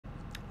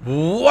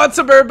What's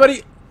up,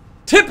 everybody?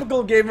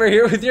 Typical Gamer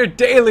here with your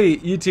daily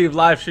YouTube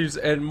live streams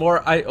and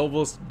more. I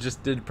almost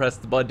just did press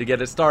the button to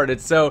get it started.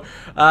 So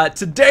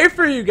today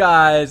for you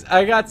guys,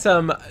 I got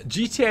some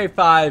GTA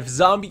 5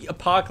 Zombie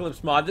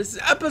Apocalypse mod. This is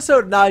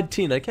episode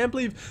 19. I can't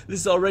believe this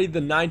is already the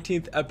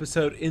 19th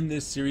episode in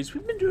this series.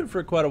 We've been doing it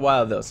for quite a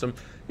while though, so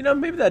you know,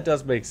 maybe that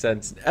does make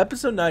sense.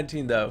 Episode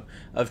 19 though,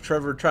 of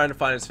Trevor trying to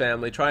find his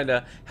family, trying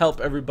to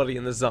help everybody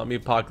in the zombie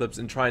apocalypse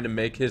and trying to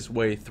make his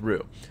way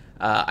through.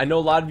 I know a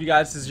lot of you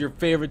guys, this is your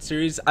favorite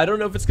series. I don't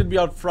know if it's going to be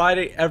on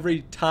Friday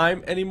every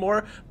time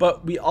anymore,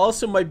 but we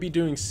also might be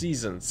doing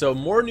seasons. So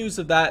more news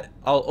of that,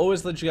 I'll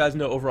always let you guys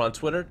know over on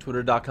Twitter,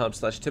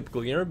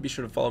 twitter.com/typicalgamer. Be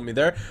sure to follow me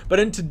there. But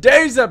in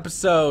today's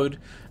episode,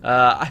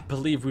 I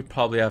believe we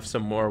probably have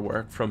some more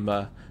work from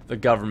the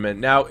government.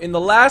 Now, in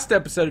the last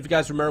episode, if you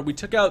guys remember, we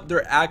took out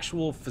their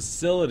actual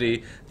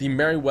facility, the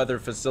Merryweather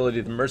facility,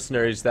 the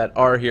mercenaries that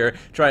are here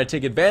trying to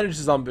take advantage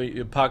of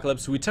zombie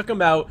apocalypse. We took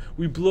them out.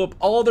 We blew up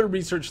all their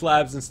research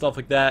labs and stuff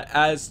like that.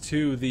 As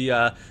to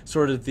the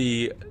sort of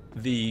the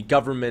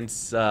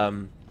government's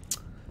their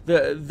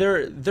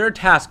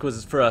task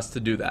was for us to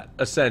do that.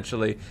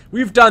 Essentially,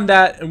 we've done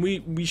that, and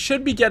we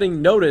should be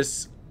getting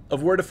notice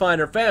of where to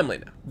find our family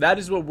now. That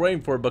is what we're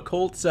waiting for. But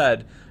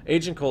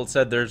Agent Colt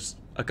said there's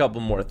a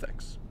couple more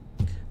things.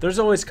 There's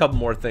always a couple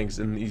more things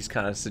in these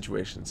kind of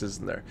situations,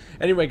 isn't there?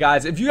 Anyway,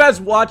 guys, if you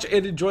guys watch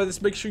and enjoy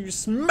this, make sure you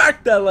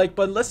smack that like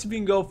button. Let's see if we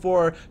can go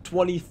for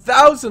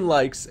 20,000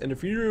 likes. And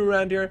if you're new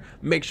around here,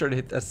 make sure to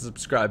hit that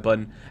subscribe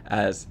button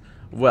as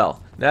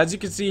well. Now, as you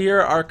can see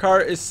here, our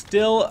car is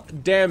still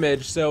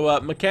damaged,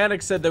 so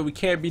mechanic said that we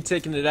can't be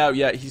taking it out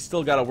yet. He's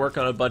still got to work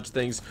on a bunch of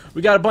things.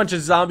 We got a bunch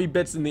of zombie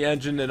bits in the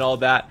engine and all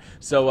that,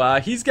 so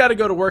he's got to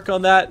go to work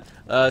on that.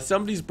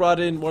 Somebody's brought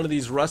in one of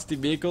these rusty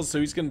vehicles, so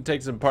he's going to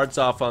take some parts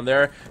off on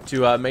there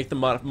to make the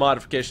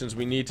modifications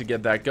we need to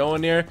get that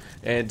going here,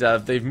 and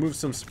they've moved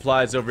some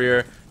supplies over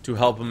here to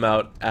help him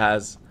out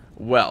as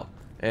well.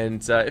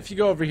 And if you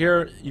go over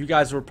here, you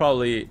guys were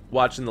probably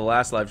watching the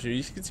last live stream.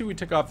 You can see we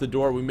took off the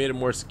door. We made it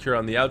more secure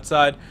on the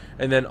outside.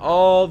 And then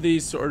all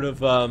these sort of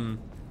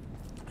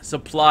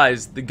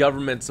supplies the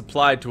government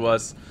supplied to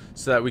us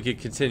so that we could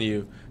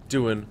continue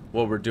doing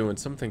what we're doing.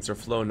 Some things are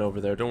floating over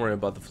there. Don't worry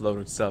about the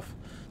floating stuff.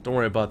 Don't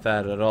worry about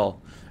that at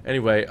all.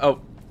 Anyway,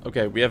 oh,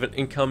 okay. We have an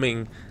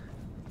incoming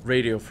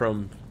radio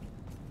from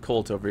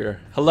Colt over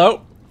here.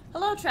 Hello?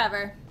 Hello,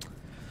 Trevor.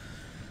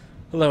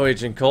 Hello,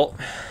 Agent Colt.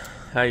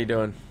 How you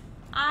doing?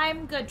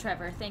 I'm good,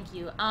 Trevor. Thank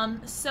you.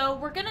 So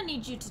we're gonna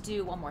need you to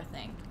do one more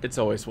thing. It's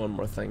always one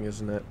more thing,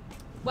 isn't it?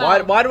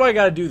 Well, why do I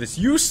gotta do this?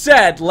 You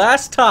said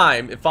last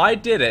time, if I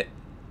did it,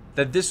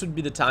 that this would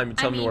be the time you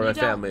tell me where my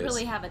family is. You don't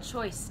really have a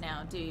choice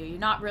now, do you? You're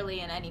not really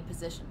in any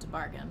position to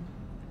bargain.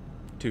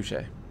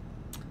 Touche.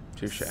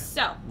 Touche.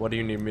 So, what do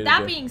you need me to do?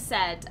 That being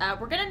said,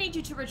 we're gonna need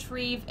you to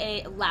retrieve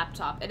a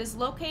laptop. It is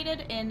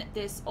located in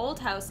this old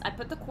house. I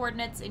put the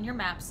coordinates in your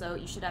map, so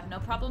you should have no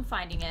problem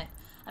finding it.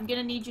 I'm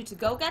gonna need you to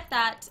go get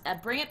that,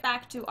 bring it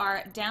back to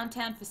our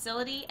downtown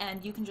facility,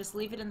 and you can just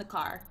leave it in the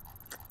car.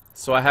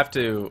 So I have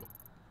to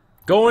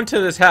go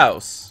into this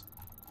house.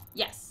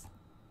 Yes.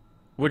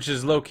 Which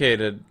is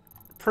located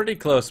pretty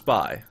close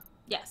by.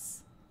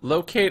 Yes.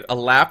 Locate a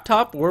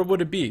laptop? Where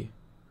would it be?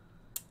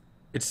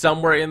 It's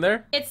somewhere in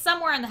there? It's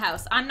somewhere in the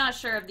house. I'm not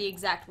sure of the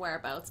exact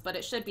whereabouts, but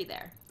it should be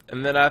there.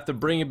 And then I have to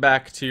bring it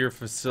back to your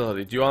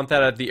facility. Do you want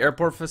that at the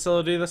airport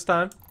facility this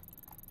time?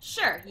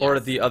 Sure, yes. Or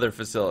at the other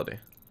facility?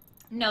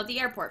 No, the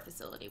airport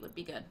facility would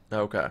be good.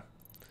 Okay.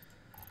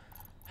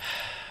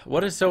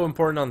 What is so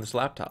important on this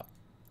laptop?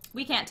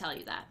 We can't tell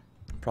you that.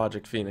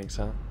 Project Phoenix,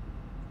 huh?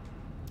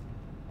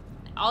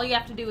 All you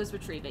have to do is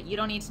retrieve it. You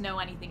don't need to know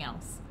anything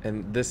else.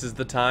 And this is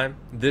the time?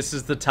 This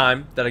is the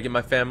time that I get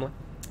my family?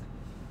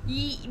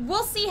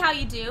 We'll see how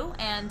you do,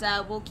 and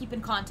we'll keep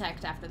in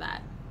contact after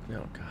that.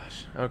 Oh,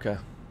 gosh. Okay.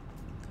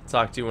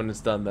 Talk to you when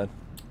it's done, then.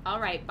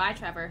 Alright, bye,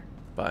 Trevor.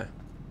 Bye.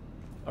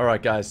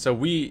 Alright, guys, so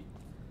we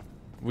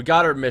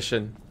got our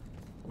mission.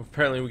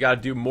 Apparently we gotta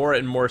do more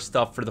and more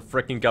stuff for the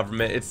freaking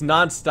government. It's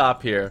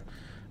non-stop here.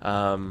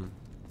 Oh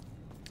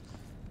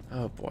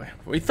boy.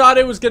 We thought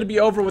it was gonna be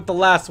over with the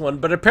last one,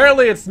 but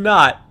apparently it's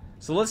not.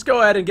 So let's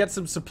go ahead and get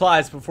some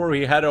supplies before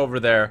we head over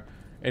there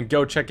and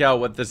go check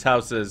out what this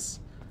house is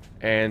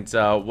and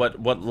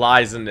what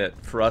lies in it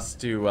for us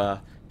to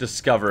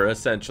discover,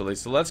 essentially.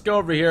 So let's go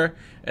over here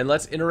and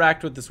let's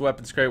interact with this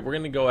weapons crate. We're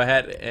gonna go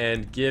ahead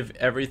and give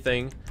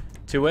everything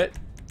to it.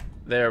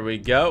 There we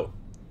go.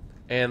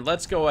 And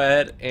let's go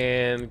ahead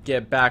and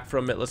get back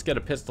from it. Let's get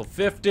a pistol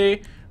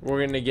 50.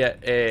 We're gonna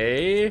get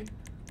a...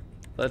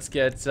 Let's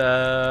get...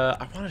 I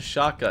want a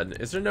shotgun.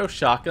 Is there no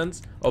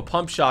shotguns? Oh,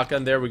 pump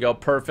shotgun. There we go.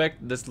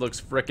 Perfect. This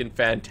looks freaking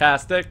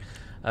fantastic.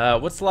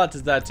 What slot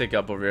does that take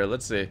up over here?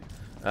 Let's see.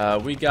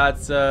 We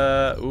got...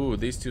 ooh,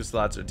 these two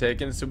slots are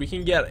taken. So we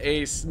can get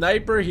a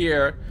sniper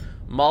here.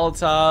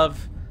 Molotov.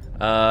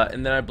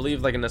 And then I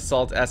believe like an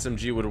assault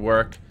SMG would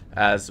work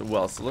as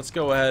well. So let's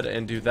go ahead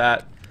and do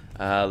that.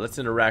 Let's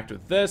interact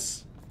with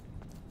this.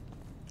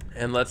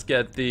 And let's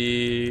get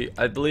the,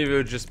 I believe it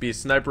would just be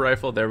sniper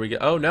rifle. There we go.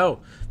 Oh no,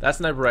 that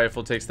sniper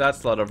rifle takes that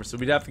slot over. So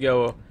we'd have to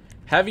go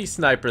heavy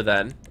sniper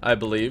then, I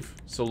believe.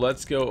 So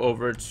let's go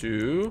over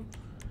to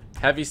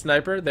heavy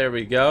sniper. There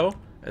we go.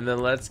 And then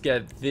let's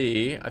get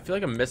the, I feel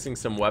like I'm missing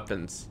some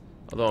weapons.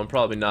 Although I'm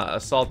probably not.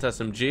 Assault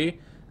SMG.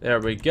 There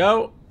we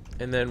go.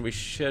 And then we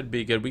should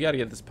be good. We got to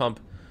get this pump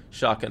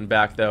shotgun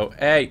back though.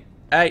 Hey,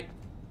 hey.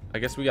 I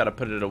guess we got to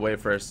put it away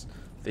first.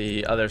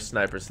 The other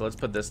sniper. So let's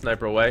put this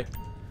sniper away.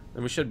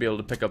 Then we should be able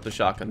to pick up the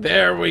shotgun.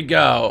 There we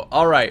go.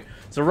 Alright.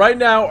 So right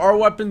now, our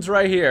weapons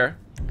right here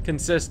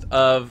consist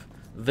of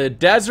the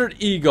Desert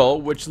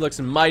Eagle, which looks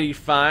mighty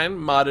fine,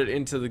 modded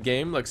into the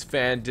game. Looks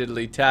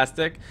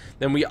fan-diddly-tastic.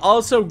 Then we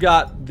also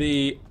got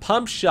the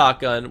pump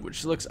shotgun,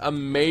 which looks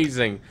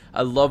amazing.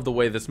 I love the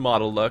way this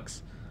model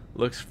looks.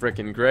 Looks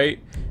freaking great.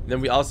 And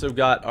then we also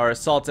got our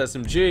Assault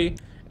SMG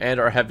and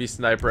our heavy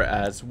sniper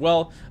as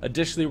well.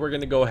 Additionally, we're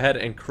going to go ahead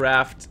and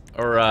craft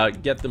or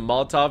get the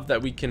Molotov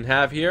that we can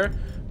have here.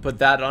 Put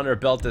that on our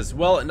belt as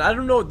well. And I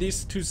don't know what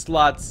these two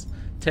slots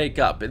take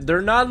up.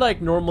 They're not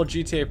like normal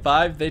GTA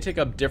 5. They take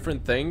up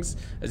different things,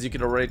 as you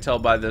can already tell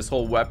by this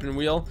whole weapon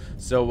wheel.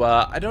 So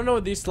I don't know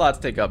what these slots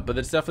take up, but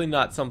it's definitely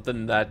not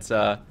something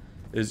that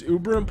is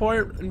uber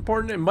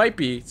important. It might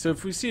be. So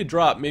if we see a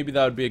drop, maybe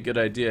that would be a good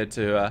idea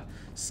to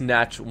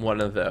snatch one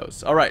of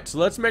those. All right, so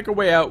let's make our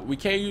way out. We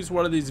can't use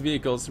one of these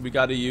vehicles, so we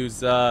got to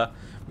use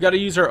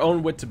our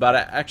own wits about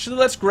it. Actually,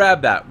 let's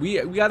grab that. We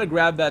got to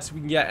grab that so we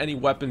can get any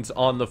weapons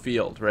on the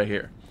field right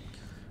here.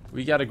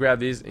 We got to grab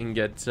these and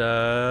get,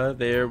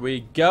 there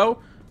we go.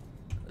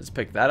 Let's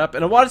pick that up.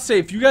 And I want to say,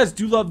 if you guys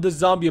do love the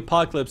zombie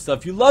apocalypse stuff,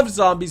 if you love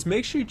zombies,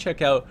 make sure you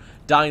check out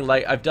Dying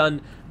Light. I've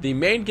done the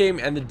main game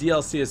and the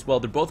DLC as well.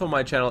 They're both on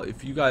my channel.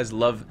 If you guys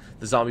love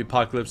the zombie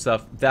apocalypse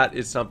stuff, that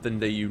is something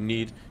that you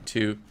need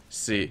to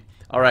see.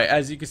 Alright,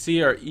 as you can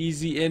see, our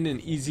easy in and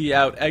easy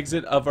out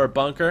exit of our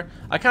bunker.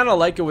 I kind of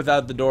like it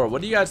without the door.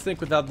 What do you guys think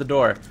without the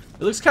door?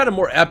 It looks kind of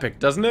more epic,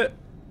 doesn't it?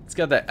 It's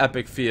got that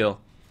epic feel.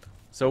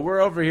 So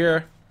we're over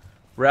here.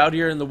 We're out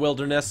here in the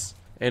wilderness,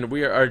 and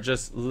we are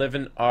just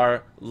living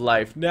our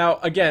life. Now,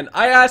 again,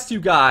 I asked you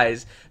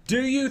guys,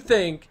 do you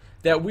think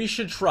that we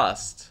should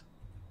trust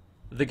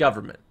the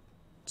government?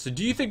 So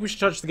do you think we should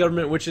trust the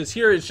government, which is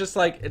here, it's just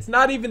like, it's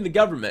not even the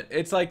government.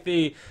 It's like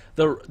the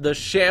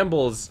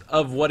shambles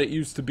of what it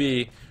used to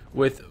be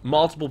with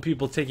multiple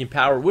people taking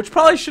power, which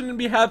probably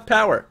shouldn't have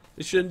power.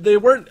 They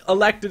weren't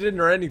elected in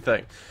or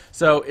anything.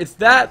 So it's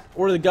that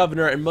or the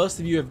governor, and most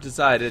of you have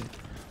decided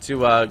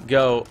to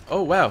go,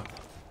 oh wow,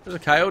 there's a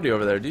coyote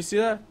over there. Do you see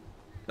that?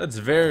 That's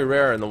very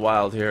rare in the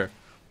wild here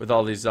with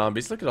all these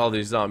zombies. Look at all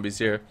these zombies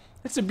here.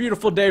 It's a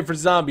beautiful day for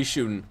zombie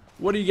shooting.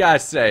 What do you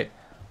guys say?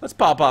 Let's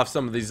pop off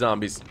some of these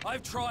zombies.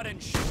 I've tried in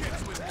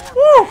shits with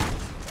more. Woo!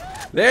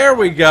 There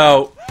we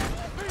go.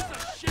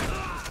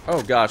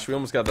 Oh gosh, we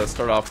almost got that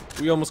start off.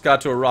 We almost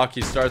got to a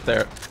rocky start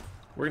there.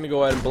 We're gonna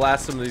go ahead and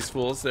blast some of these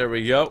fools. There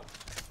we go.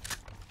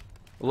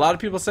 A lot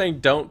of people saying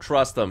don't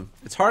trust them.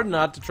 It's hard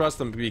not to trust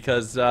them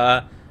because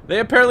they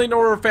apparently know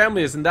where our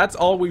family is, and that's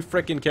all we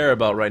frickin' care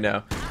about right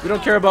now. We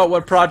don't care about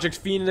what Project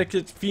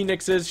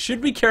Phoenix is.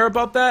 Should we care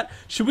about that?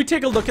 Should we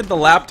take a look at the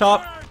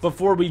laptop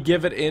before we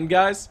give it in,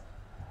 guys?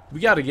 We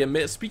gotta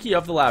get, speaking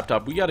of the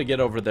laptop, we gotta get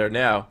over there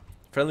now.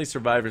 Friendly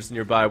survivors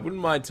nearby.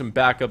 Wouldn't mind some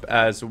backup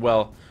as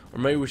well. Or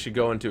maybe we should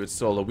go into it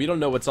solo. We don't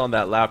know what's on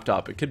that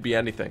laptop. It could be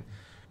anything.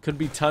 Could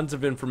be tons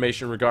of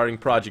information regarding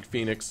Project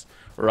Phoenix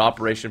or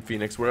Operation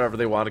Phoenix, whatever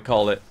they want to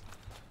call it.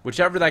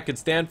 Whichever that could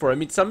stand for. I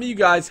mean, some of you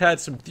guys had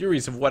some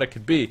theories of what it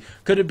could be.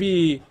 Could it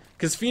be,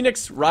 because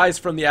Phoenix rise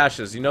from the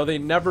ashes, you know, they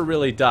never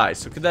really die.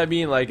 So could that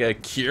mean like a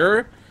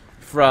cure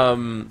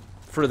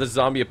for the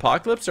zombie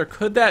apocalypse? Or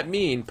could that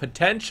mean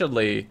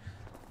potentially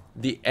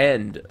the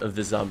end of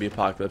the zombie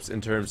apocalypse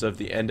in terms of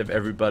the end of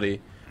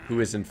everybody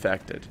who is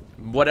infected?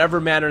 Whatever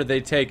manner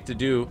they take to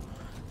do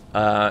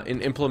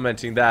in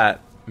implementing that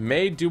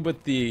may do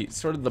with the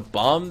sort of the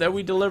bomb that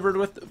we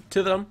delivered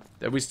to them,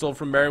 that we stole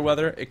from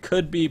Merryweather. It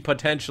could be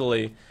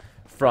potentially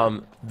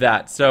from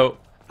that. So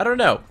I don't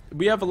know.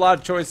 We have a lot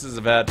of choices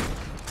I've had.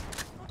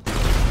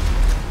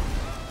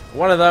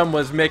 One of them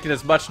was making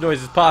as much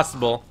noise as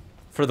possible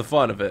for the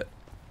fun of it.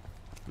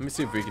 Let me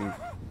see if we can.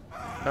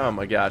 Oh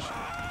my gosh.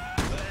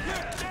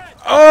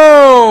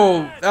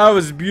 Oh, that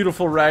was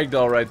beautiful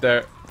ragdoll right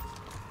there.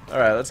 All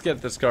right, let's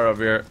get this car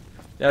over here.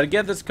 Now, to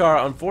get this car,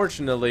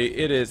 unfortunately,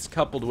 it is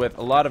coupled with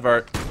a lot of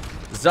our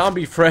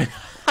zombie friends.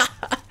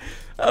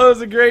 That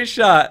was a great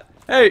shot.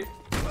 Hey.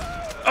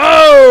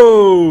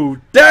 Oh,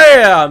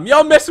 damn.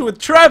 Y'all messing with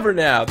Trevor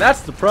now.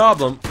 That's the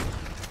problem.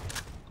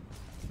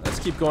 Let's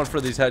keep going for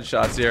these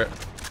headshots here.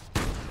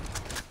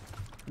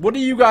 What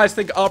do you guys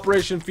think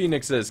Operation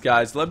Phoenix is,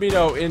 guys? Let me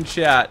know in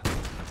chat.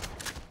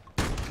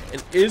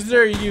 And is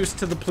there a use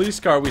to the police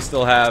car we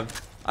still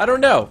have? I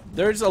don't know.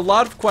 There's a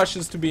lot of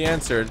questions to be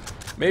answered.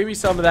 Maybe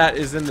some of that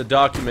is in the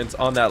documents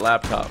on that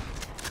laptop.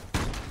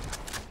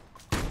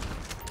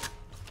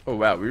 Oh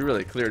wow, we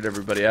really cleared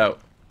everybody out.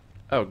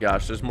 Oh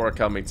gosh, there's more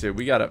coming too.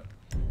 We gotta,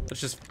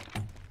 let's just,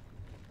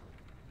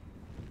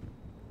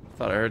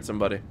 thought I heard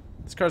somebody.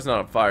 This car's not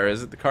on fire,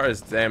 is it? The car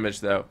is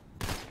damaged, though.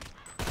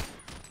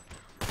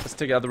 Let's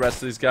take out the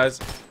rest of these guys.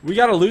 We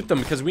gotta loot them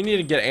because we need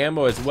to get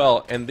ammo as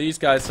well. And these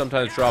guys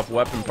sometimes drop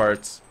weapon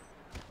parts.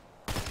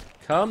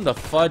 Come the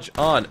fudge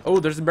on. Oh,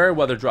 there's a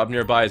Meriwether drop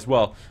nearby as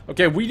well.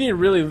 Okay, we need to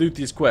really loot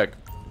these quick.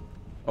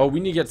 Oh, we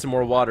need to get some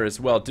more water as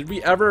well. Did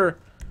we ever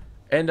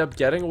end up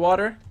getting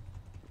water?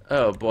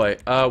 Oh, boy.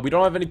 We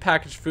don't have any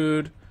packaged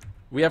food.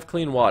 We have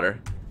clean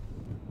water.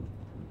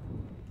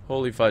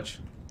 Holy fudge.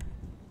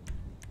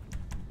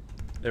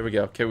 There we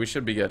go. Okay, we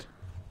should be good.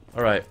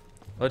 Alright.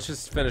 Let's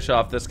just finish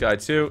off this guy,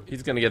 too.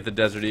 He's gonna get the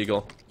Desert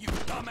Eagle. You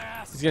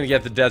dumbass. He's gonna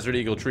get the Desert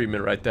Eagle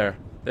treatment right there.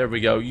 There we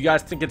go. You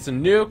guys think it's a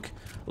nuke?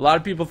 A lot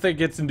of people think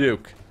it's a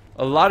nuke.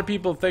 A lot of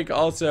people think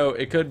also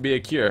it could be a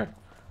cure.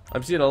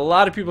 I'm seeing a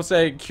lot of people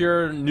say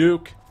cure,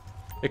 nuke.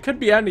 It could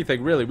be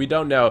anything, really. We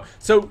don't know.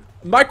 So,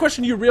 my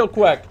question to you real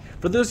quick.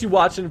 For those of you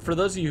watching, for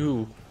those of you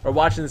who are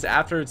watching this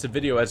after it's a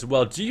video as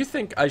well, do you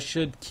think I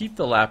should keep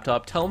the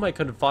laptop, tell them I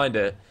couldn't find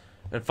it,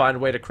 and find a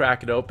way to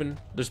crack it open?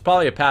 There's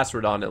probably a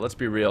password on it. Let's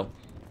be real.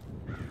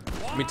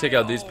 Let me take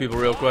out these people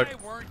real quick.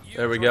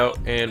 There we go.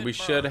 And we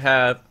should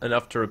have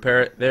enough to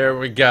repair it. There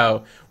we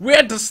go. We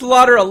had to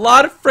slaughter a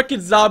lot of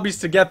freaking zombies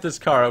to get this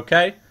car,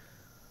 okay?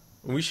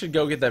 We should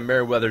go get that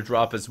Meriwether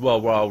drop as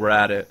well while we're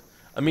at it.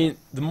 I mean,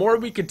 the more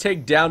we could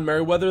take down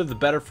Meriwether, the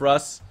better for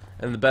us,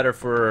 and the better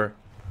for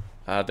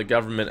the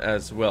government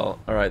as well.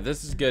 Alright,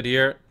 this is good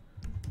here.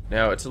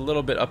 Now, it's a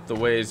little bit up the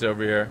ways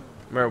over here.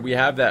 Remember, we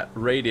have that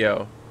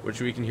radio,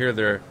 which we can hear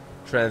their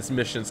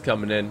transmissions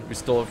coming in. We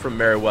stole it from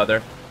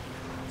Meriwether.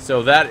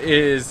 So that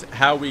is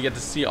how we get to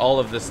see all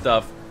of this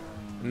stuff.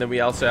 And then we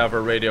also have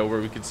our radio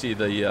where we can see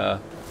the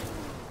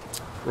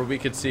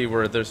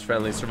where there's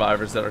friendly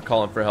survivors that are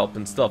calling for help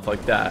and stuff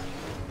like that.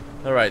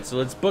 Alright, so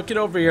let's book it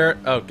over here.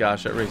 Oh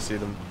gosh, I already see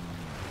them.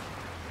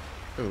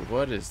 Ooh,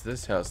 what is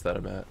this house that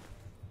I'm at?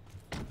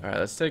 Alright,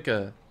 let's take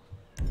a...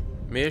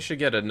 Maybe I should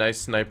get a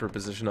nice sniper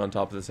position on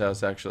top of this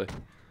house, actually.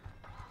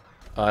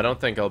 I don't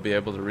think I'll be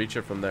able to reach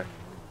it from there.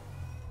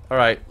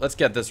 Alright, let's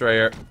get this right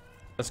here.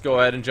 Let's go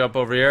ahead and jump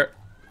over here.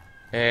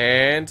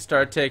 And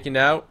start taking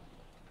out.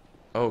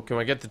 Oh, can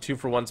I get the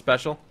 2-for-1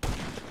 special?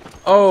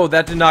 Oh,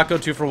 that did not go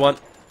 2-for-1.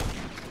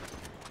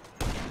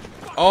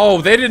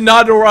 Oh, they did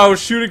not know where I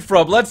was shooting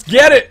from. Let's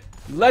get it.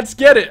 Let's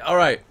get it. All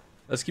right.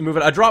 Let's keep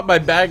moving. I dropped my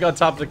bag on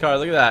top of the car.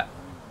 Look at that.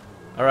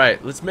 All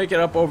right. Let's make it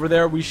up over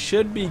there. We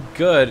should be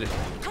good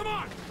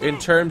in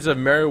terms of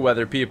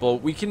Meriwether people.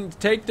 We can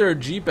take their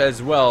Jeep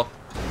as well.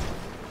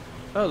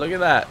 Oh, look at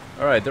that.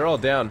 All right. They're all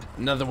down.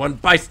 Another one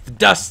bites the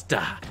dust.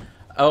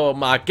 Oh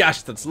my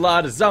gosh, that's a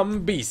lot of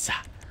zombies.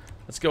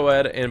 Let's go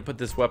ahead and put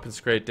this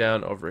weapons crate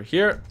down over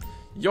here.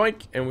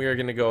 Yoink. And we are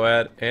going to go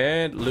ahead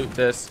and loot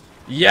this.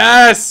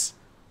 Yes!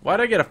 Why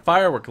did I get a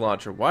firework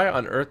launcher? Why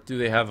on earth do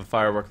they have a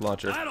firework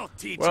launcher?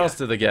 What else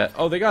did they get?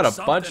 Oh, they got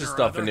a bunch of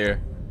stuff in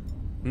here.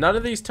 None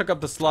of these took up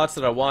the slots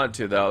that I wanted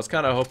to, though. I was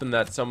kind of hoping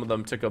that some of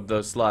them took up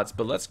those slots.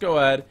 But let's go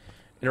ahead,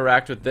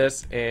 interact with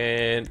this,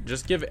 and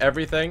just give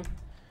everything.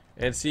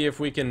 And see if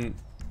we can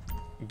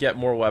get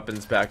more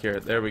weapons back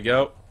here. There we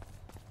go.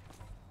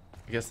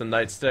 I guess the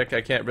nightstick I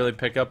can't really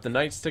pick up. The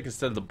nightstick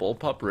instead of the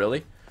bullpup,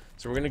 really?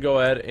 So we're going to go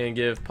ahead and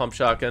give pump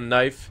shotgun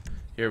knife.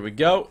 Here we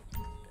go.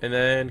 And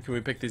then, can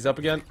we pick these up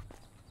again?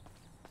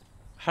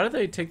 How do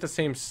they take the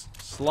same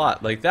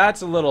slot? Like,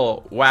 that's a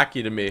little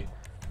wacky to me.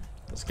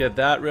 Let's get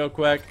that real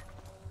quick.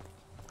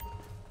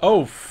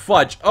 Oh,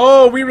 fudge.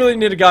 Oh, we really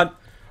need a gun.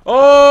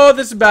 Oh,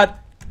 this is bad.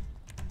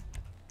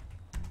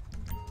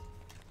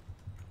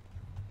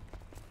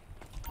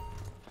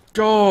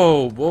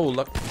 Go. Whoa,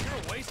 look.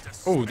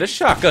 Oh, this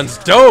shotgun's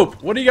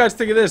dope. What do you guys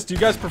think of this? Do you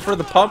guys prefer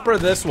the pump or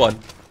this one?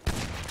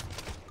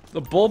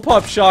 The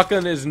bullpup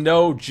shotgun is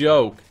no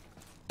joke.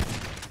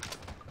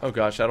 Oh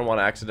gosh, I don't want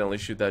to accidentally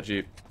shoot that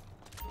Jeep.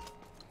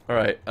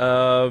 Alright,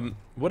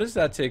 what does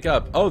that take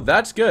up? Oh,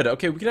 that's good.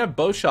 Okay, we can have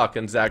both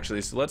shotguns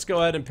actually. So let's go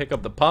ahead and pick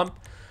up the pump.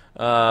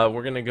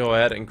 We're gonna go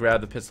ahead and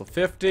grab the pistol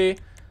 50,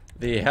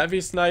 the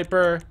heavy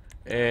sniper,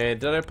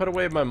 and did I put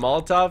away my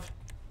Molotov?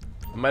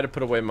 I might have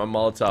put away my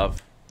Molotov.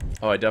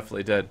 Oh, I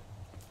definitely did.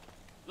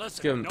 Let's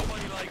give him,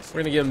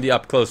 we're gonna give him the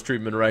up close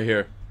treatment right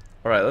here.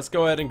 Alright, let's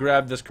go ahead and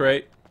grab this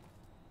crate.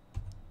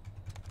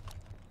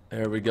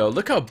 There we go.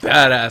 Look how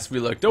badass we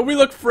look. Don't we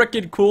look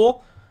freaking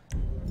cool?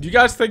 Do you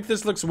guys think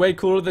this looks way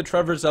cooler than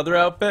Trevor's other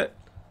outfit?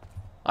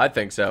 I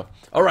think so.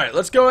 Alright,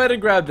 let's go ahead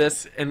and grab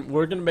this, and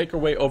we're going to make our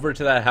way over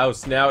to that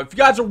house. Now, if you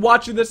guys are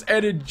watching this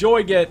and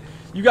enjoying it,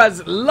 you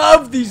guys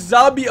love the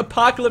Zombie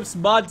Apocalypse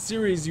mod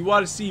series, you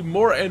want to see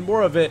more and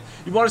more of it,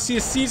 you want to see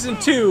a Season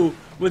 2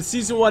 when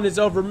Season 1 is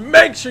over,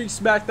 make sure you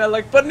smack that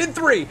like button in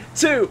 3,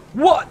 2,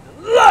 1.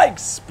 Like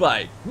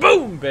spike,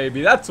 boom,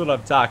 baby. That's what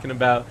I'm talking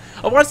about.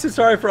 I want to say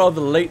sorry for all the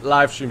late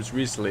live streams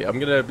recently. I'm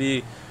gonna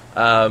be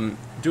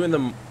doing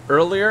them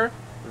earlier,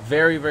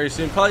 very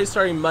soon. Probably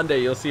starting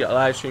Monday. You'll see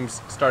live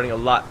streams starting a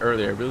lot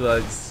earlier. I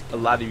realize a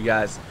lot of you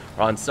guys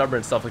are on summer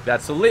and stuff like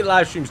that, so late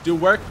live streams do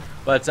work.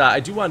 But I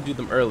do want to do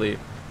them early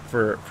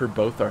for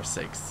both our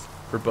sakes.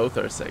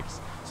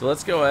 So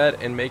let's go ahead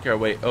and make our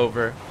way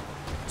over.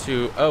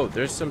 to... Oh,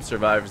 there's some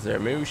survivors there.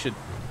 Maybe we should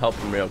help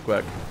them real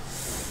quick.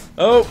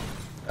 Oh!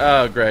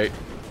 Oh, great.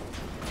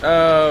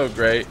 Oh,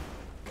 great.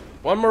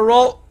 One more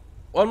roll.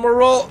 One more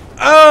roll.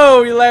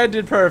 Oh, he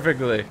landed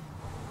perfectly.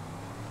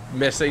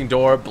 Missing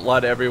door,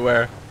 blood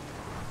everywhere.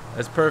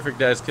 As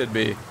perfect as could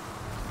be.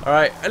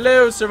 Alright,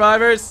 hello,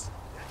 survivors.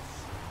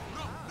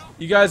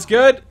 You guys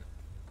good?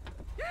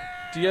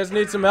 Do you guys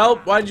need some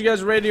help? Why'd you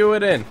guys radio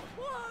it in?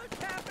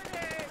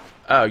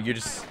 Oh, you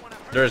just...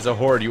 There's a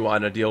horde you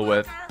want to deal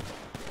with.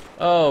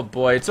 Oh,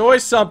 boy. It's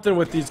always something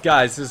with these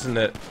guys, isn't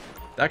it?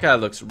 That guy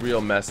looks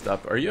real messed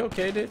up. Are you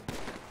okay, dude?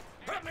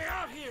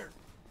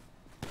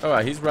 Oh,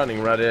 he's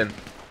running right in.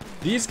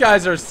 These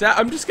guys are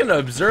I'm just gonna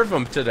observe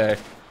them today.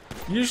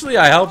 Usually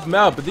I help them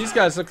out, but these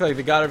guys look like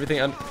they got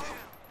everything on. Did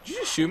you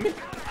just shoot me?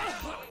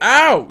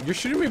 Ow! You're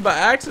shooting me by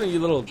accident, you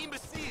little...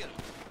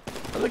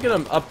 Look at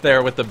him up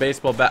there with the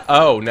baseball bat.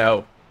 Oh,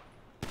 no.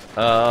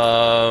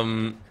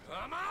 I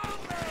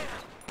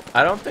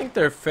don't think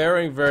they're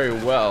faring very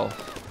well.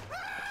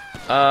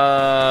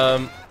 Are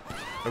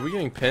we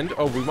getting pinned?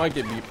 Oh, we might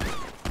get beat.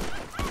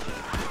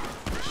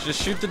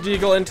 Just shoot the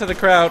deagle into the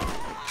crowd.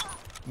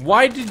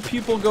 Why did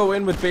people go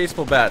in with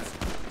baseball bats?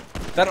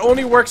 That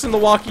only works in The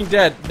Walking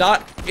Dead,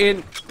 not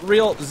in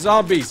real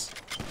zombies.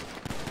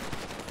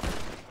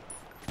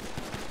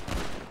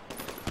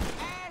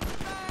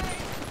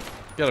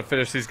 Gotta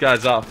finish these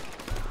guys off.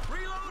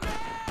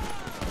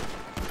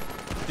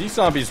 These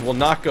zombies will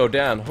not go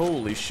down.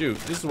 Holy shoot.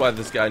 This is why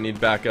this guy needs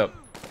backup.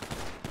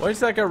 Why is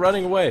that guy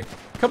running away?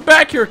 Come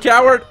back here,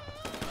 coward!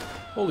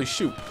 Holy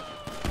shoot.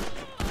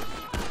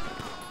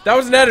 That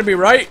was an enemy,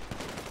 right?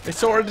 It's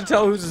so hard to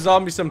tell who's a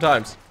zombie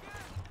sometimes.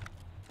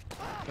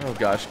 Oh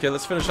gosh. Okay,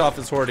 let's finish off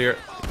this horde here.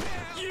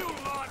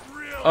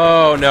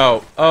 Oh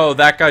no. Oh,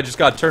 that guy just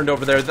got turned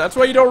over there. That's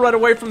why you don't run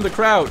away from the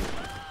crowd.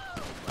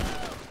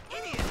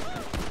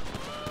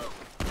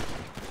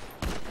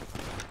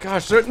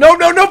 Gosh, no,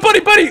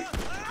 buddy!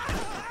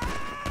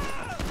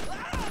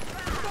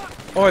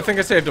 Oh, I think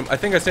I saved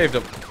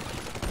him.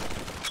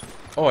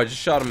 Oh, I just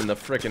shot him in the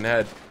frickin'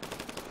 head.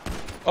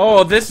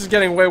 Oh, this is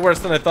getting way worse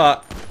than I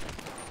thought.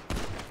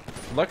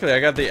 Luckily, I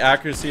got the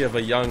accuracy of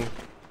a young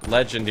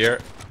legend here.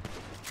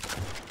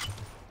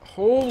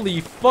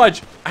 Holy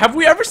fudge. Have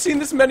we ever seen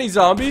this many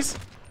zombies?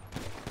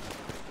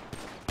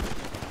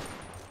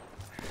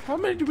 How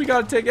many do we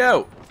gotta take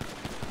out?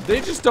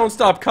 They just don't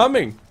stop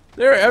coming.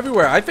 They're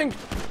everywhere. I think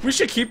we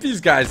should keep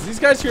these guys. These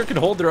guys here can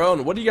hold their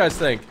own. What do you guys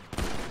think?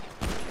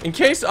 In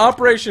case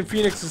Operation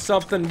Phoenix is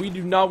something we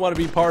do not want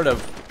to be part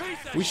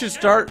of, we should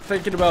start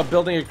thinking about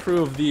building a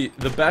crew of the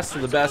best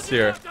of the best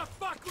here.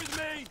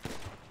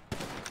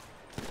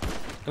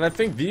 And I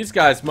think these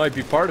guys might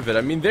be part of it.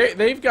 I mean,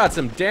 they've got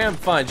some damn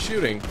fine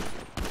shooting.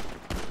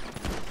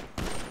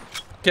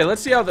 Okay,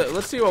 let's see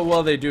what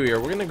well they do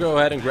here. We're gonna go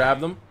ahead and grab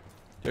them.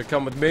 Here,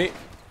 come with me.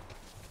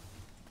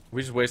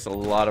 We just wasted a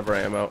lot of our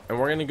ammo, and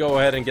we're gonna go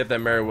ahead and get that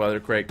Merryweather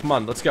crate. Come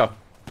on, let's go.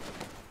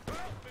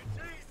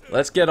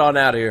 Let's get on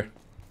out of here.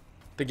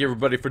 Thank you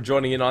everybody for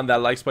joining in on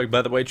that like spike.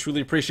 By the way,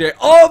 truly appreciate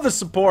all the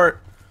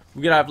support.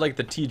 We're gonna have like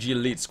the TG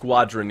Elite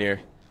Squadron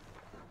here.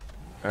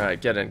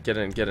 Alright, get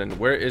in.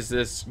 Where is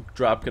this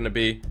drop gonna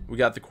be? We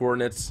got the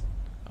coordinates.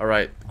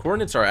 Alright, the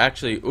coordinates are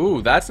actually...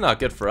 Ooh, that's not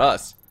good for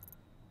us.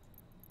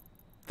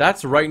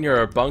 That's right near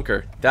our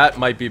bunker. That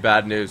might be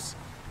bad news.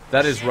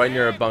 That is right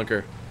near our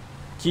bunker.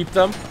 Keep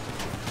them.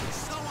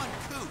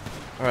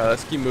 Alright,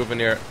 let's keep moving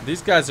here.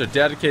 These guys are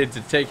dedicated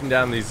to taking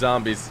down these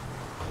zombies.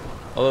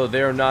 Although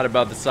they are not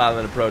about the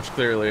silent approach,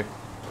 clearly.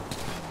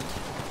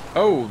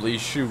 Holy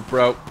shoot,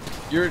 bro.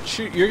 You're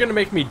gonna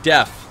make me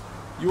deaf.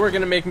 You are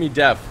gonna make me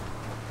deaf.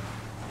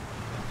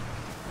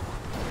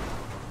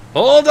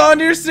 Hold on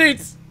to your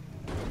seats!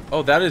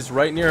 Oh, that is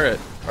right near it.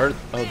 Oh,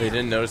 they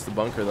didn't notice the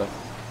bunker, though.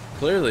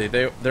 Clearly,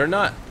 they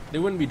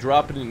wouldn't be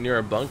dropping it near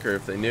a bunker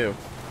if they knew.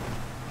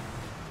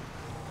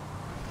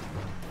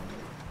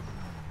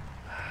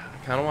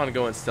 I kind of want to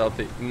go in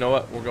stealthy. You know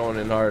what? We're going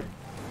in hard.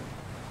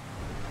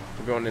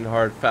 We're going in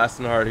hard, fast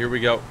and hard. Here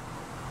we go.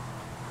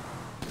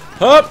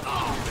 Up!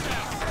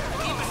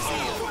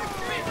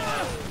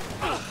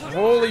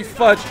 Holy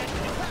fudge.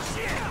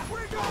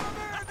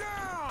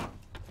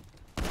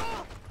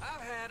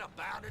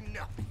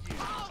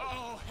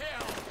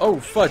 Oh,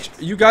 fudge.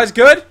 You guys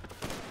good?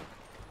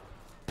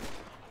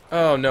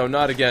 Oh, no,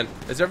 not again.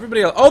 Is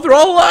everybody else? Oh, they're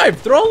all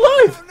alive. They're all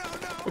alive.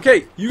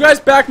 Okay, you guys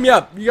back me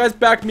up. You guys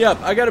back me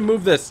up. I gotta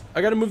move this.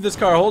 I gotta move this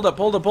car. Hold up.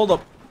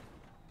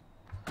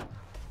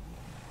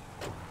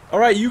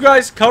 Alright, you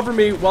guys cover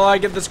me while I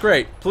get this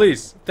crate.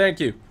 Please. Thank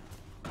you.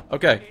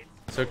 Okay.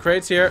 So,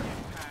 crate's here.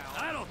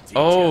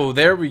 Oh,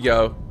 there we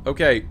go.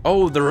 Okay.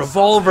 Oh, the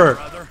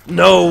revolver.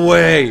 No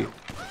way.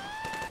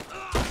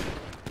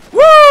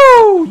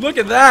 Woo! Look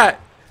at that.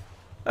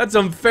 That's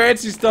some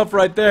fancy stuff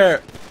right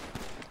there.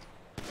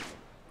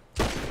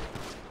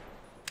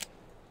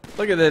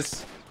 Look at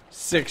this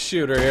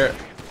 6-shooter here.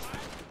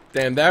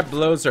 Damn, that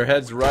blows their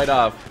heads right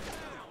off.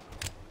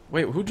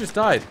 Wait, who just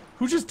died?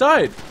 Who just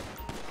died?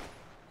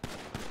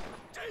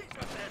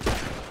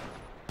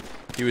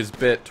 He was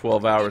bit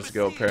 12 hours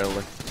ago,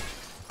 apparently.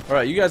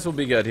 Alright, you guys will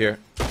be good here.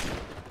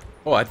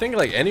 Oh, I think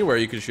like anywhere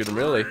you can shoot him,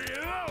 really.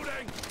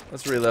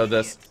 Let's reload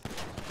this.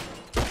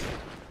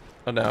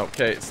 Oh no,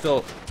 okay, it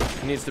still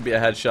needs to be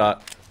a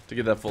headshot to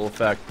get that full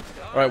effect.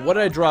 Alright, what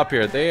did I drop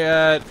here? They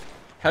had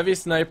heavy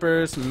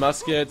snipers,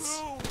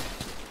 muskets.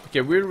 Okay,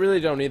 we really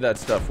don't need that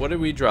stuff. What did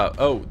we drop?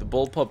 Oh, the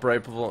bullpup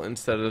rifle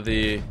instead of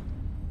the...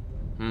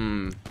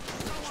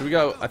 Should we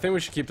go? I think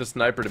we should keep the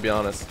sniper, to be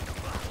honest.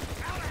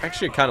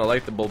 Actually, I kind of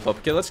like the bullpup.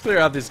 Okay, let's clear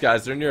out these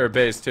guys. They're near our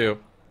base, too.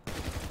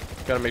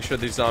 Gotta make sure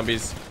these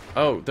zombies...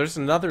 Oh, there's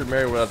another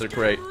Merryweather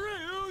crate.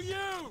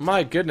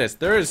 My goodness,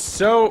 there is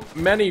so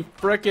many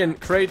frickin'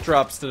 crate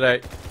drops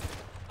today.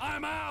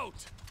 I'm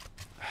out.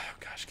 Oh,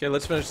 gosh. Okay,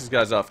 let's finish these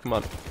guys off. Come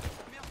on.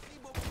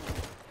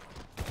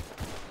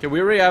 Okay,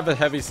 we already have a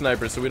heavy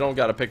sniper, so we don't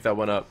gotta pick that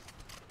one up.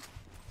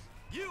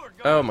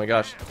 Oh my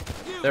gosh.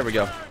 There we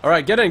go.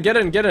 Alright, get in, get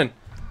in, get in.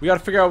 We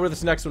gotta figure out where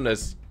this next one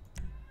is.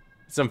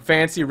 Some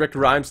fancy Rick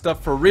Rhyme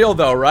stuff. For real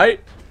though, right?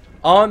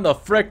 On the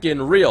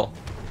frickin' real.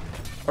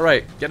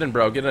 Alright, get in,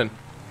 bro, get in.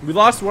 We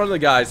lost one of the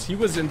guys. He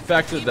was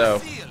infected though.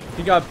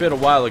 He got bit a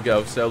while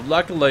ago, so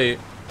luckily...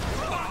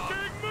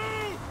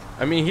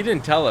 I mean, he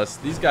didn't tell us.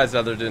 These guys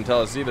out there didn't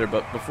tell us either,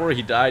 but before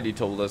he died, he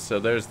told us, so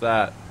there's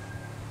that.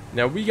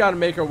 Now, we gotta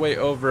make our way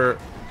over...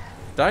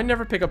 Did I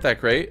never pick up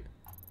that crate?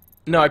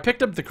 No, I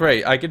picked up the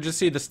crate. I could just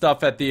see the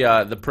stuff at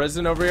the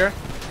prison over here.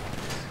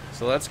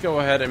 So let's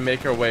go ahead and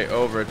make our way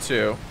over,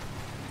 too.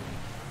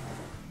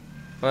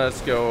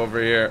 Let's go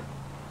over here.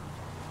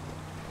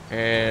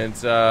 And,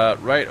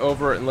 right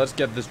over, and let's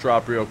get this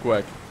drop real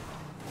quick.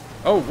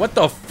 Oh, what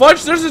the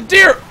fudge? There's a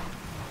deer!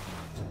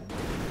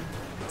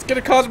 It's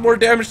gonna cause more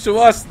damage to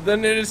us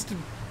than it is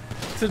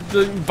to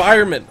the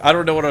environment. I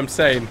don't know what I'm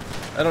saying.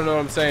 I don't know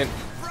what I'm saying.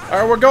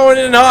 Alright, we're going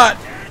in hot.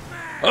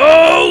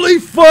 Holy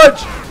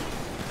fudge!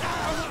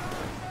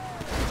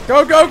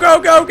 Go, go, go,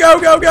 go, go,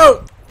 go,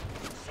 go!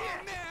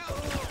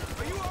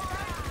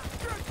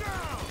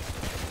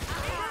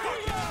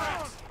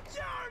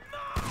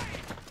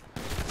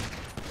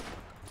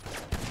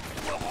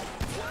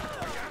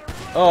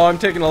 Oh, I'm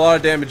taking a lot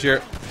of damage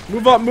here.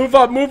 Move up, move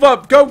up, move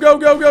up! Go, go,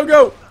 go, go,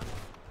 go!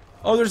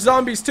 Oh, there's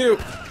zombies too.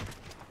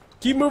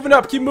 Keep moving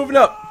up, keep moving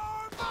up.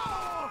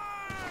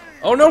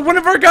 Oh no, one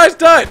of our guys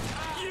died!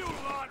 You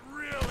lot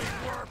really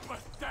were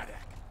pathetic.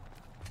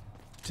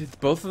 Did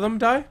both of them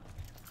die?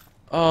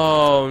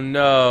 Oh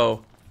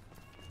no.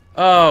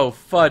 Oh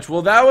fudge.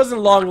 Well, that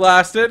wasn't long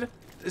lasted.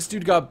 This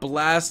dude got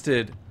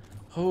blasted.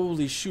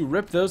 Holy shoot,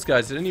 rip those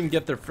guys. I didn't even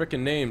get their frickin'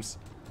 names.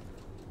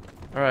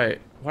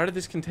 Alright, why did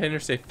this container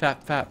say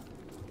fap fap?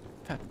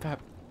 Fap fap.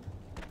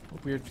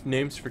 What weird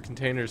names for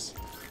containers.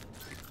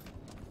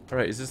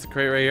 Alright, is this the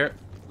crate right here?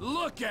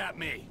 Look at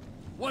me.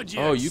 What'd you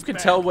Oh, you expect? can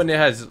tell when it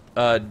has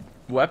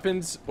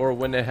weapons or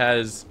when it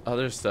has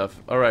other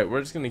stuff. Alright,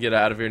 we're just gonna get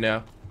out of here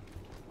now.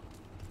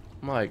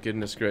 My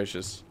goodness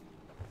gracious.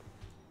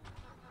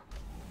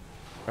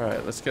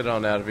 Alright, let's get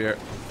on out of here.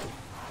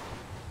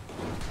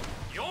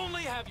 You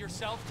only have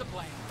yourself to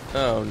blame.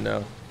 Oh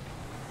no.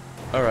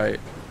 Alright.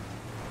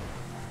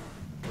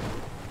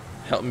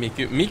 Help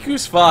Miku.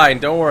 Miku's fine,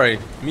 don't worry.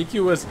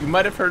 Miku was... You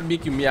might have heard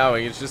Miku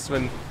meowing. It's just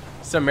when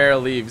Samara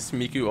leaves,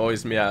 Miku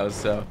always meows,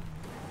 so...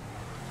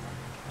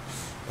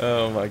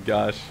 Oh my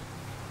gosh.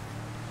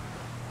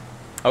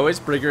 I always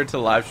bring her to the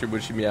live stream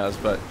when she meows,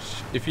 but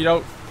if you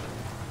don't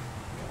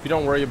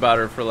worry about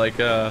her for like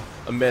a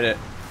minute,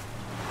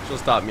 she'll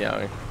stop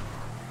meowing.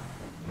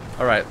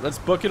 Alright, let's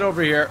book it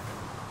over here.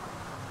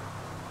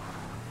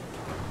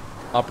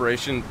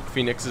 Operation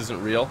Phoenix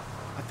isn't real.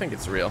 I think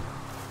it's real.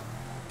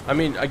 I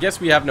mean, I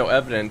guess we have no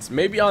evidence.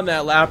 Maybe on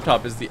that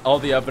laptop is all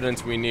the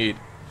evidence we need.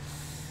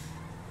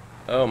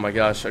 Oh my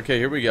gosh. Okay,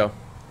 here we go.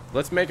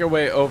 Let's make our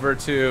way over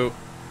to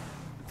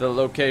the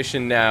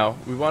location now.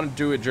 We want to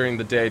do it during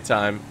the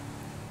daytime.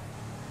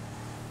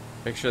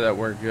 Make sure that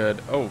we're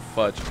good. Oh,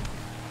 fudge.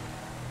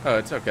 Oh,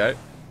 it's okay.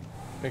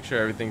 Make sure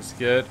everything's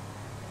good.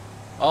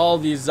 All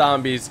these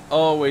zombies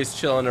always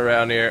chilling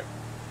around here.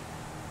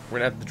 We're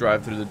gonna have to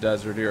drive through the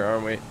desert here,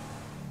 aren't we?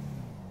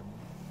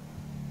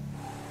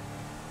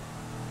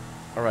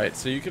 Alright,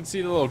 so you can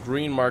see the little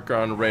green marker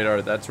on the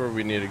radar. That's where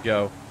we need to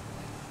go.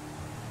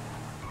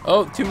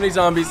 Oh, too many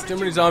zombies. Too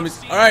many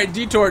zombies. Alright,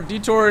 detour.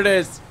 Detour it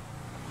is.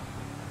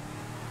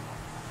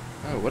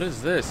 Oh, what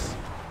is this?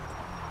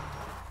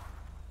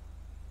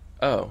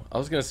 Oh, I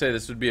was gonna say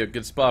this would be a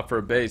good spot for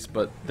a base,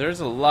 but there's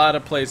a lot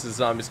of places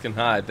zombies can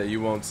hide that you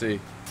won't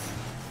see.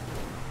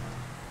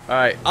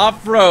 Alright,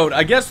 off-road.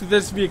 I guess with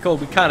this vehicle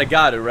we kinda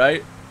got it,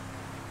 right?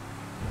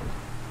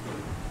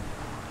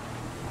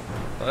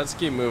 Let's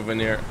keep moving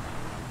here.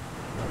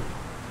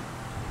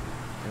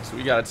 So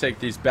we gotta take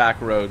these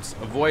back roads,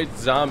 avoid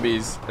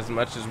zombies as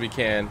much as we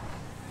can,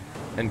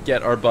 and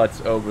get our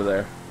butts over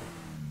there.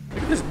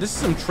 Look at this. This is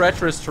some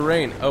treacherous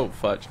terrain. Oh,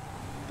 fudge.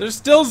 There's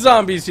still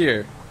zombies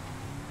here.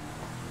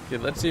 Okay,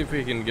 let's see if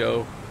we can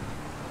go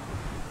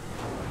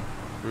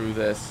through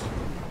this.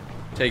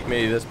 Take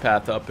maybe this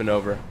path up and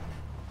over.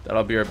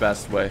 That'll be our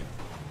best way.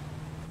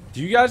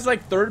 Do you guys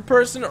like third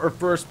person or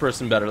first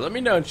person better? Let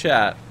me know in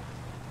chat.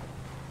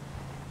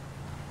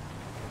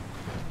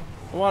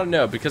 I want to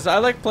know because I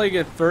like playing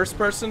it first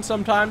person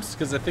sometimes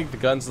because I think the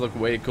guns look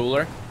way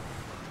cooler.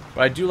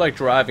 But I do like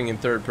driving in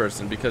third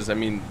person because, I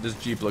mean, this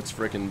Jeep looks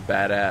freaking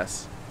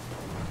badass.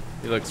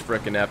 He looks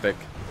freaking epic.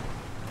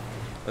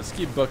 Let's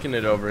keep booking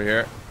it over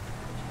here.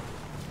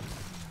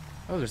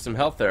 Oh, there's some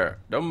health there.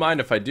 Don't mind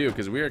if I do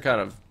because we are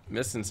kind of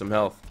missing some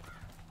health.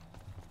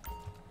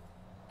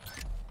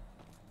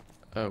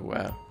 Oh,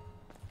 wow.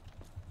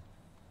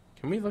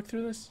 Can we look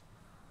through this?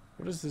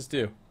 What does this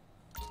do?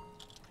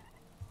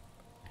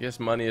 I guess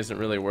money isn't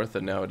really worth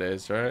it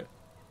nowadays, right?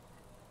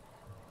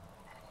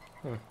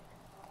 Huh.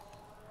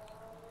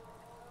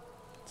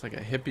 It's like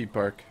a hippie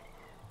park.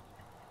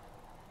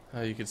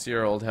 Oh, you can see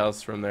our old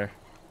house from there.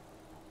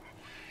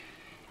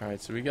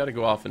 Alright, so we gotta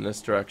go off in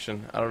this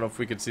direction. I don't know if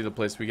we can see the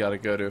place we gotta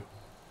go to.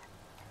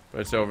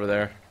 But it's over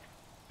there.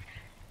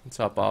 Let's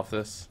hop off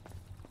this.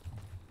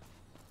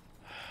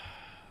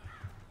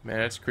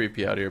 Man, it's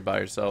creepy out here by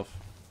yourself.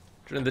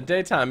 During the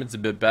daytime, it's a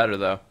bit better,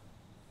 though.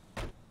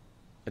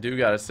 I do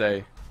gotta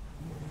say,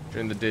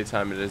 during the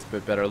daytime, it is a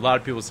bit better. A lot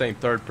of people saying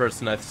third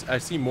person. I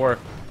see more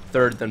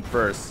third than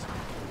first.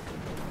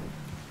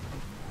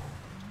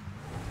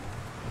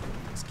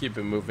 Let's keep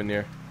it moving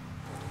here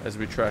as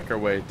we track our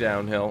way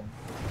downhill.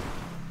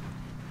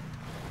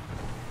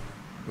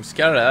 We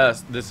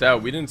scouted this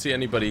out. We didn't see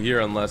anybody here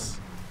unless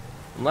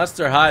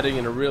they're hiding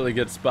in a really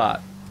good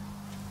spot.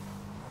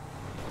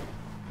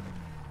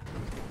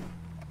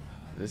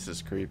 This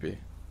is creepy.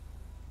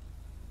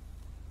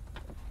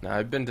 Now,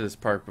 I've been to this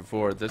park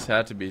before. This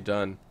had to be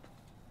done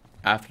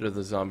after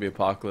the zombie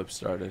apocalypse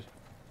started.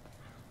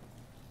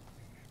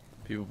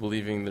 People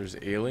believing there's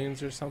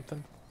aliens or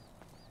something?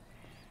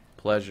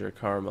 Pleasure,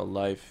 karma,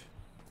 life.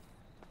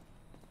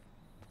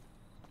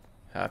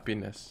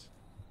 Happiness.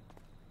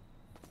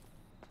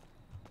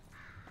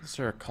 Is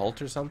there a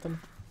cult or something?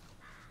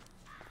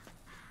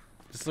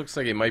 This looks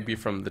like it might be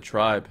from the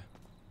tribe.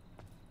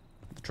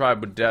 The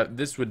tribe would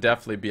this would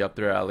definitely be up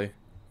their alley.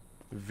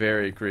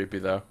 Very creepy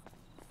though.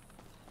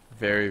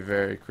 Very,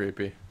 very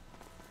creepy.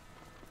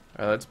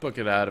 Alright, let's book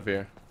it out of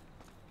here.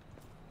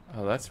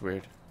 Oh, that's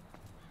weird.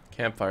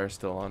 Campfire's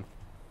still on.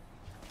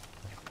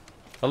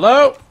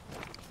 Hello?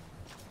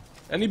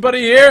 Anybody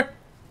here?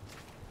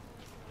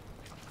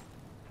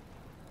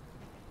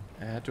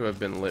 It had to have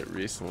been lit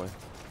recently.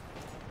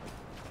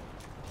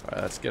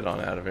 Alright, let's get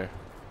on out of here.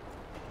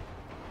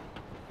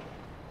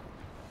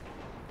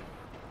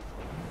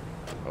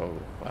 Oh,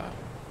 wow.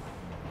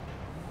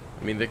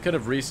 I mean, they could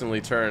have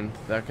recently turned.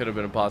 That could have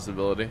been a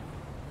possibility.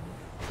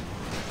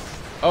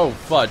 Oh,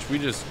 fudge. We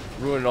just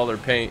ruined all their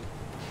paint.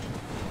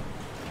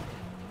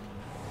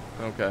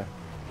 Okay.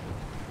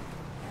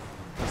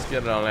 Let's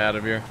get it on out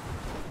of here.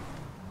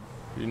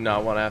 We do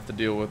not want to have to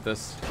deal with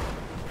this.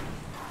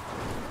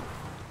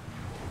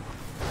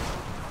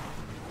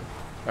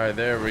 Alright,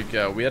 there we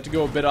go. We had to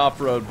go a bit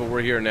off-road, but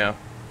we're here now.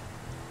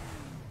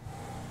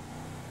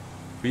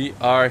 We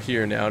are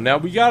here now. Now,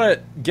 we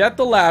gotta get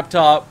the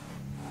laptop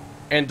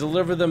and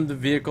deliver them the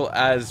vehicle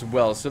as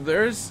well. So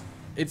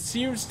it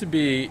seems to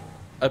be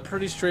a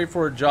pretty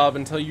straightforward job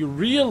until you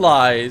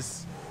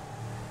realize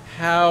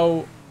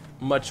how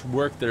much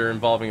work they're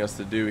involving us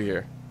to do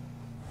here.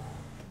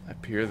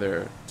 Up here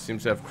there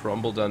seems to have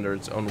crumbled under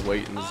its own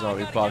weight in the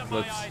zombie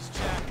apocalypse.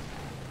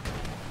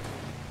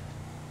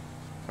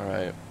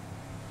 Alright.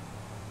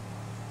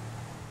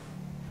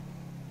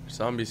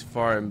 Zombies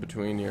far in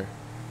between here.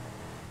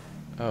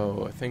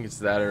 Oh, I think it's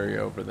that area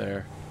over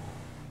there.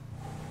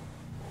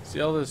 See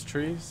all those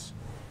trees?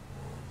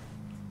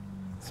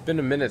 It's been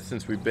a minute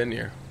since we've been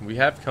here. We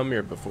have come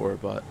here before,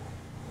 but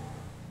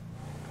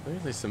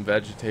clearly some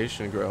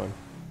vegetation growing.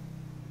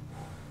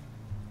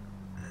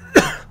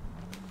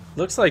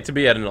 Looks like to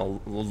be at an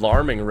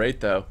alarming rate,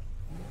 though.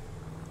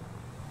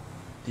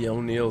 The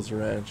O'Neill's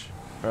Ranch.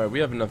 Alright, we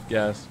have enough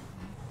gas.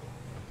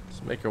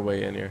 Let's make our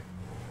way in here.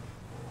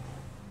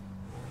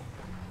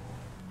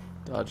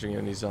 Dodging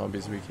any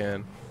zombies we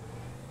can.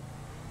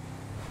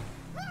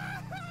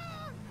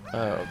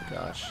 Oh,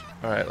 gosh.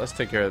 Alright, let's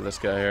take care of this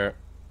guy here.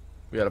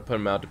 We gotta put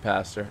him out to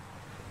pasture.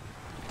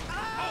 Oh,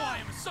 I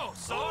am so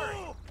sorry.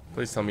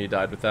 Please tell me he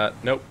died with that.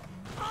 Nope.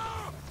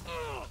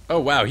 Oh,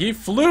 wow. He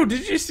flew.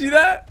 Did you see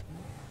that?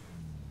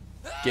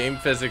 Game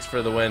physics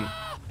for the win.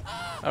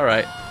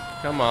 Alright.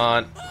 Come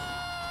on.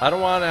 I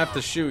don't want to have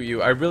to shoot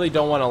you. I really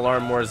don't want to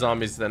alarm more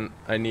zombies than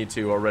I need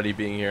to already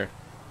being here.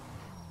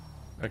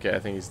 Okay, I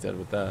think he's dead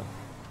with that.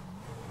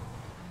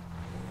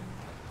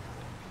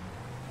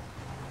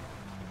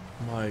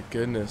 My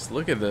goodness.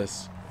 Look at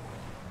this.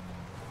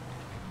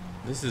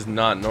 This is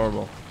not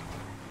normal.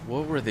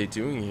 What were they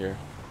doing here?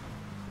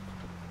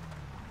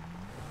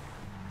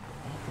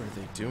 What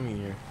were they doing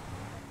here?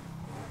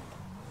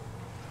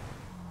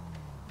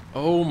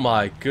 Oh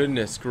my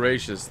goodness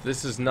gracious.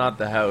 This is not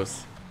the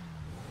house.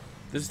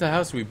 This is the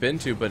house we've been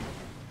to, but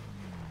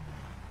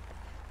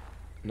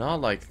not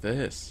like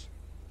this.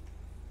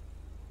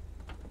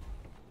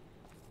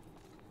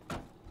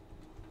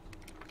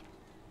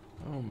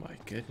 Oh my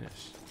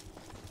goodness.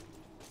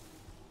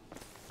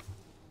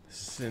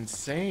 This is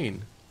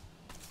insane.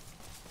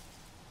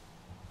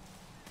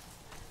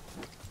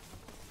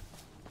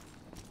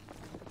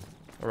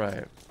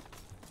 Alright.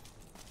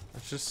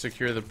 Let's just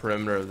secure the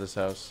perimeter of this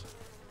house.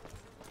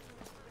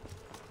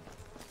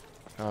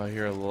 Oh, I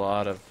hear a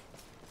lot of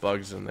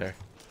bugs in there.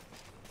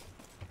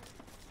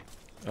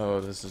 Oh,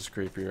 this is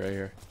creepy right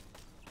here.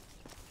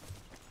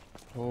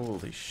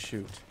 Holy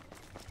shoot.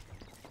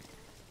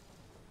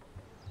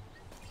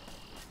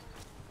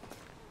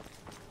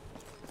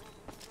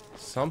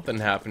 Something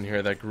happened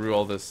here that grew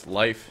all this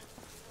life.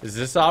 Is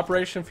this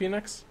Operation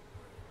Phoenix?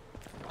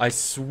 I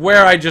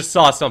swear I just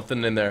saw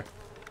something in there.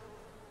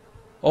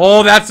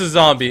 Oh, that's a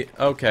zombie.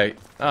 Okay.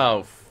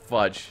 Oh,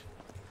 fudge.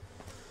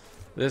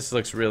 This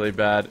looks really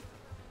bad.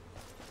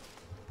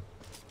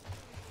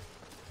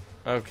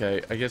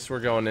 Okay, I guess we're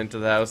going into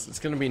the house. It's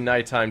gonna be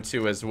nighttime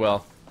too as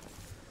well.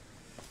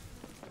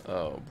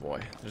 Oh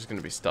boy, there's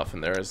gonna be stuff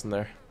in there, isn't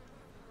there?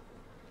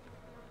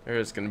 There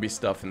is gonna be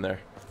stuff in there.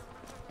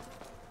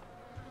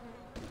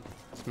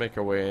 Let's make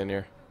our way in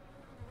here.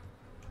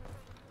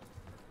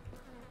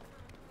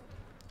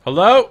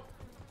 Hello?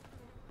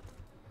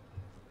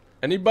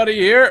 Anybody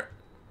here?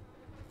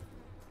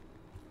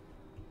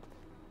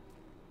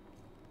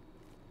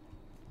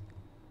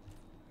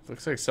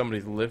 Looks like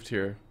somebody lived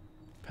here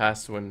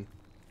past when...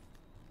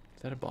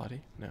 Is that a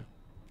body? No.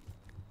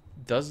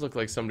 It does look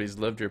like somebody's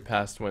lived here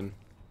past when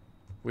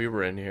we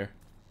were in here.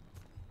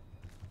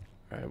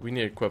 Alright, we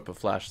need to equip a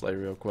flashlight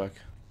real quick.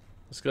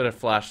 Let's get a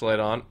flashlight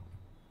on.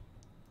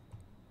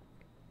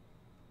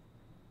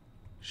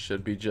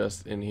 Should be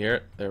just in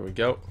here. There we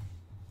go.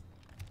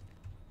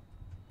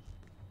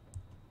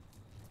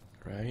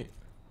 Right.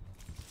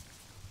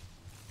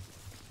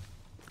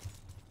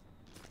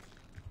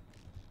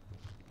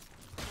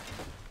 Does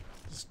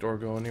this door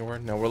go anywhere?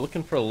 No, we're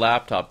looking for a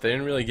laptop. They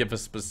didn't really give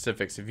us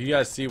specifics. If you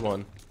guys see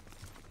one,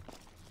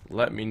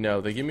 let me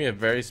know. They give me a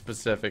very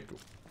specific.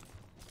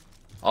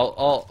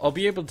 I'll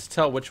be able to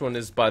tell which one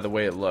is by the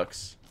way it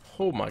looks.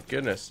 Oh my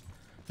goodness.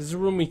 This is a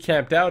room we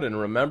camped out in,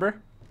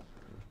 remember?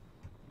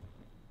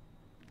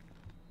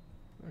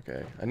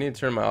 Okay, I need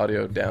to turn my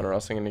audio down or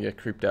else I'm gonna get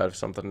creeped out if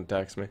something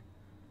attacks me.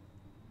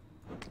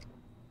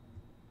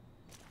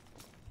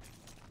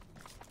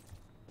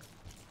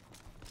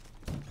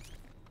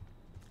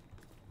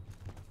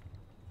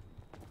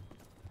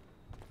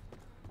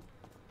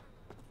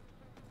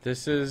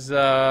 This is,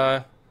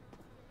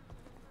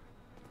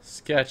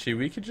 sketchy.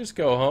 We could just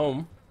go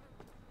home.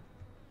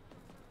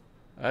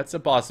 That's a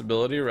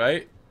possibility,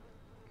 right?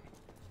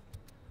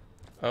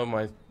 Oh,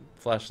 my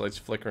flashlight's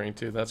flickering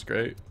too. That's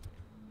great.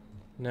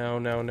 No,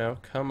 no, no.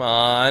 Come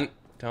on.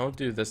 Don't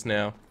do this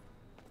now.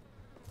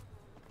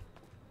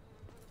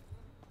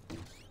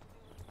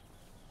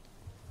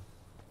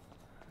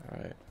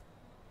 Alright.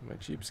 My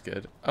Jeep's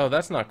good. Oh,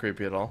 that's not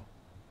creepy at all.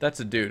 That's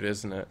a dude,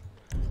 isn't it?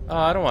 Oh,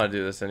 I don't want to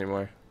do this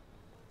anymore.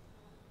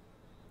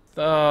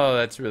 Oh,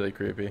 that's really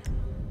creepy.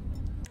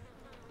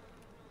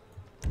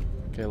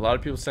 Okay, a lot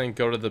of people saying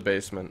go to the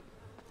basement.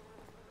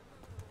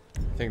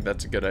 I think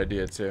that's a good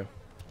idea too.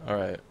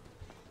 Alright.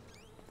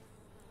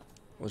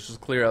 Let's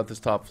just clear out this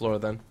top floor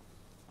then.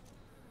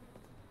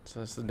 So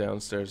that's the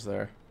downstairs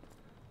there.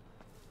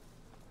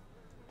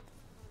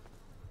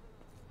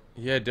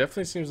 Yeah, it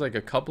definitely seems like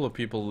a couple of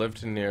people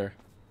lived in here.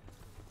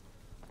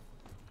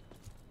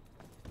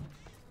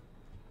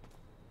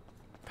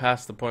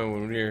 Past the point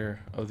when we were here.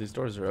 Oh, these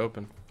doors are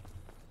open.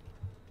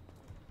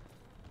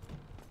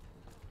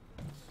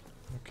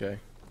 Okay.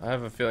 I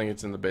have a feeling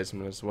it's in the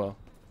basement as well.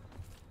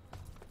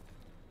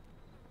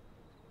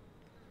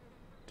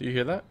 Do you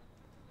hear that?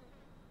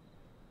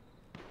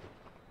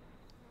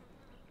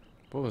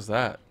 What was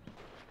that?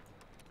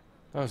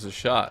 That was a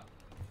shot.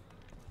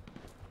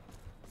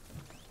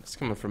 It's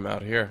coming from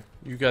out here.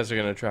 You guys are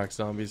gonna attract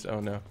zombies.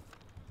 Oh no.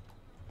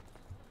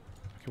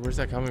 Okay, where's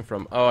that coming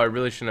from? Oh, I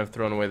really shouldn't have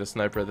thrown away the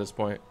sniper at this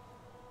point.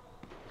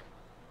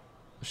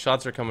 The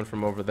shots are coming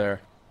from over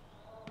there.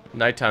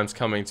 Nighttime's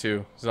coming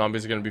too.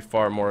 Zombies are gonna be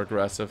far more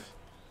aggressive.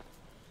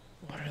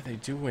 What are they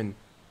doing?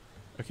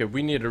 Okay,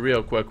 we need to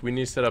real quick. We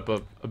need to set up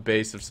a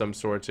base of some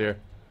sorts here.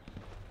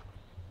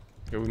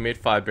 Okay, we made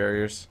 5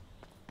 barriers.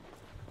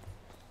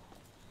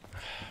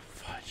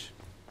 Fudge.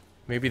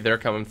 Maybe they're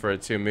coming for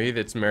it too. Maybe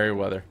it's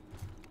Merryweather.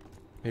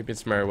 Maybe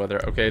it's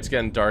Merryweather. Okay, it's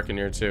getting dark in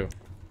here too.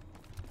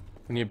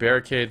 We need to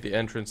barricade the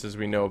entrances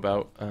we know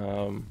about.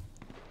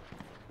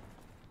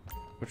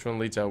 Which one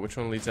leads out? Which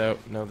one leads out?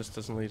 No, this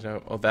doesn't lead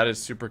out. Oh, that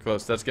is super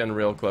close. That's getting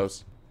real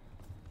close.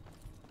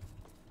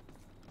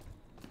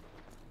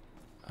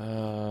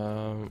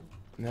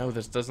 No,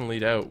 this doesn't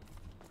lead out.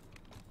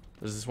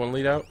 Does this one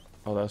lead out?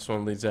 Oh, this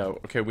one leads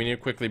out. Okay, we need to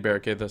quickly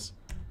barricade this.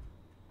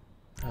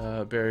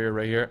 Barrier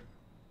right here.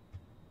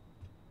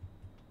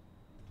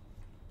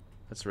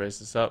 Let's raise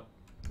this up.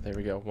 There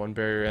we go. One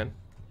barrier in.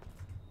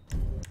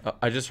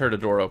 I just heard a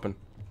door open.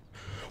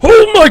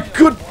 Oh my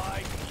god!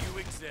 Why do you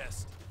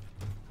exist?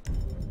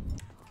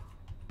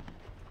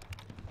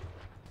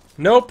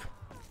 Nope.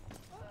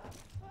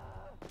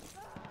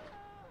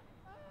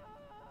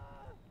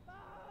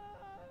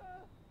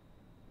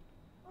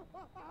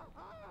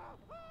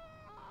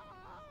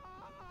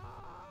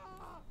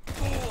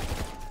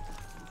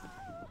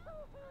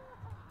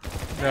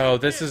 No,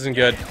 this isn't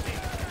good.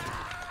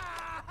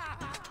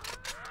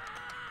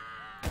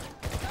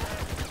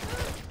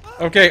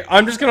 Okay,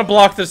 I'm just gonna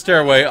block the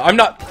stairway. I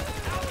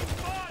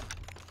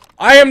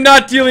am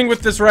not dealing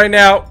with this right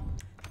now.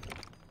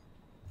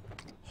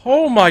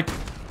 Oh my.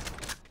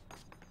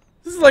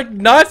 This is like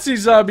Nazi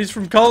zombies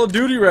from Call of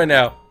Duty right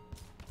now.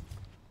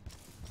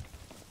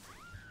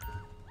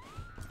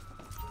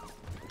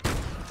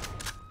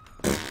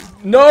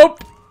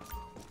 Nope.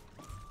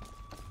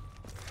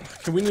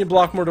 Okay, we need to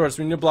block more doors.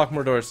 We need to block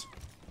more doors.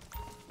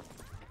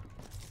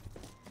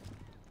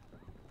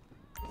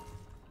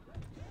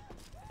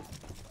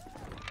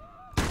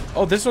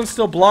 Oh, this one's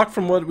still blocked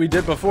from what we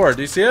did before.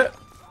 Do you see it?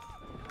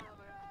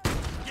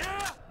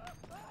 Yeah.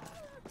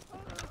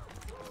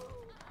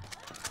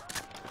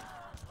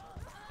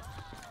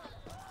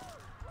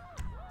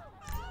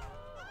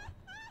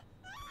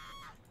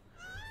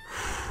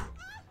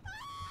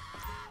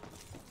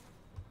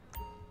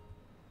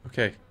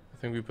 Okay, I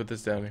think we put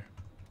this down here.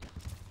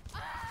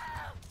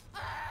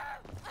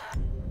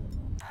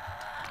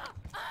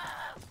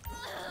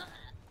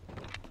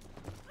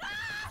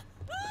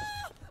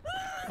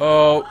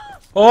 Oh.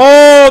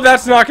 Oh,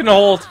 that's not gonna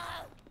hold.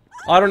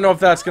 I don't know if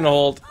that's gonna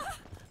hold.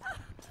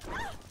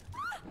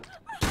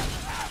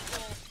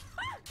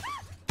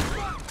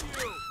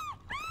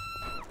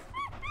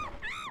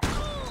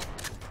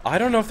 I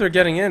don't know if they're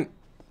getting in.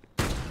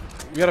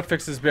 We gotta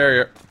fix this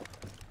barrier.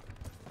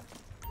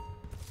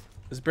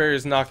 This barrier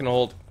is not gonna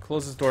hold.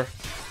 Close this door.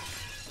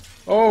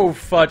 Oh,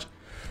 fudge.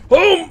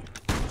 Oh!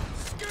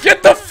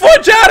 Get the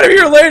fudge out of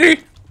here,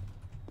 lady!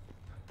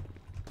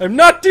 I'm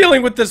not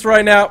dealing with this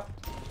right now.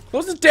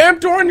 Close the damn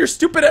door on your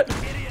stupid head.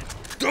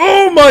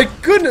 Oh my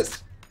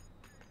goodness!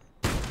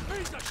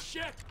 Piece of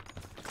shit.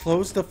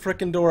 Close the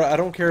frickin' door. I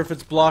don't care if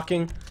it's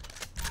blocking.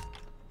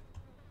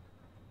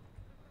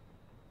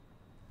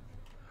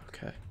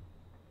 Okay.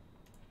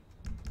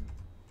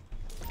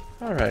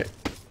 Alright.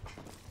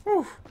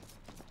 Whew.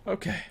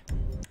 Okay.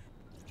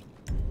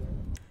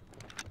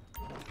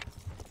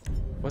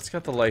 What's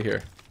got the light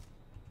here?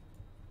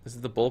 Is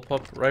it the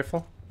bullpup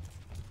rifle?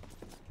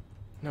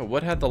 No,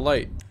 what had the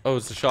light? Oh,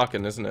 it's the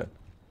shotgun, isn't it?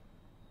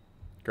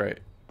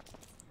 Great.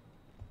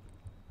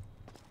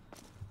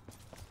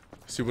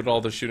 See what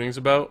all the shooting's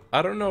about?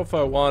 I don't know if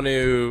I want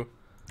to...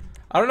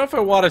 I don't know if I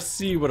want to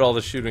see what all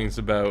the shooting's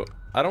about.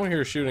 I don't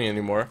hear shooting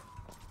anymore.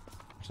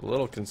 It's a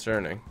little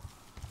concerning.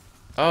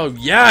 Oh,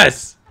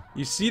 yes!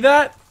 You see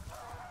that?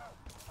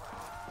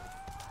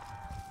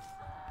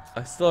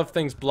 I still have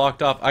things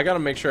blocked off. I gotta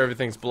make sure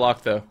everything's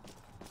blocked, though.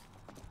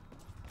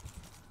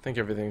 I think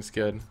everything's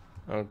good.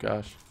 Oh,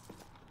 gosh.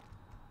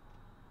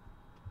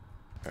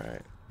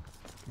 Alright.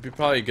 It'd be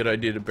probably a good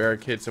idea to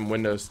barricade some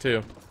windows,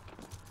 too.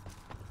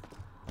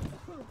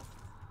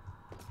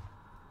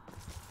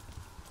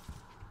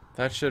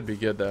 That should be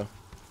good, though.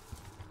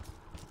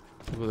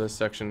 Look at this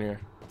section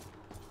here.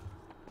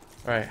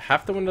 Alright,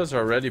 half the windows are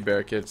already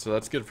barricaded, so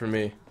that's good for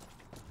me.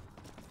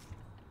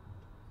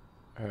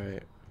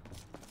 Alright.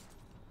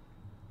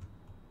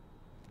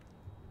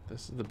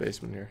 This is the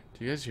basement here.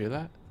 Do you guys hear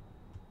that?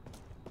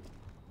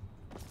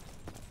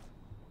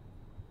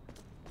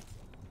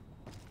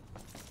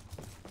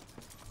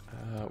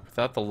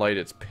 Without the light,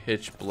 it's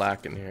pitch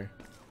black in here.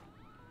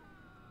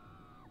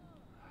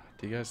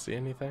 Do you guys see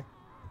anything?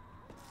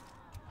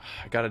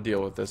 I gotta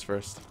deal with this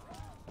first.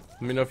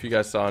 Let me know if you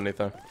guys saw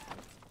anything.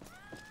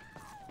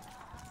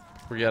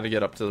 We gotta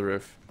get up to the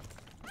roof.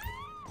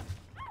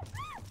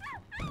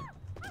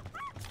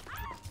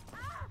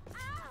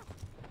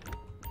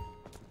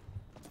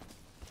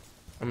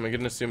 I'm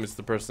gonna assume it's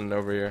the person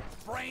over here.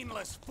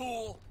 Brainless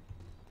fool.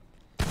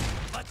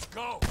 Let's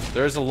go.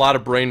 There's a lot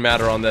of brain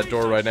matter on that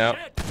door right now.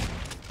 Shit.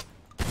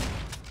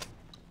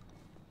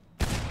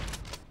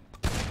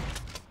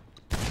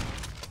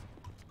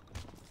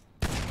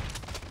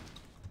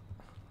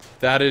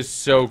 That is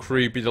so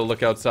creepy to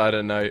look outside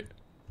at night.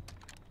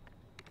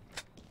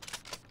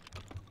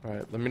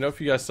 Alright, let me know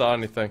if you guys saw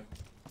anything.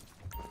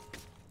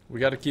 We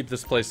gotta keep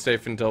this place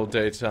safe until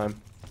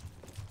daytime.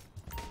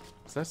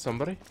 Is that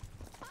somebody?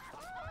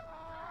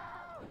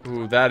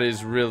 Ooh, that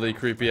is really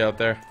creepy out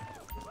there.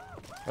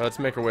 Alright, let's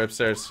make our way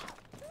upstairs.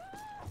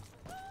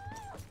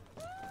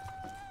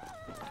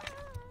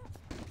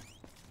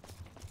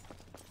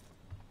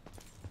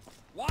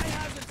 Why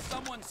hasn't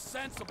someone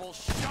sensible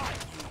shot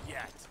you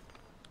yet?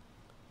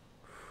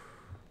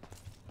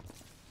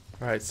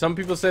 Alright, some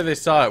people say they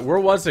saw it. Where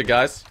was it,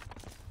 guys?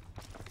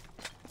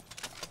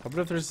 How about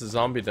if there's a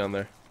zombie down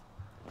there?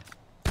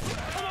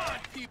 Come on,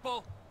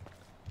 people.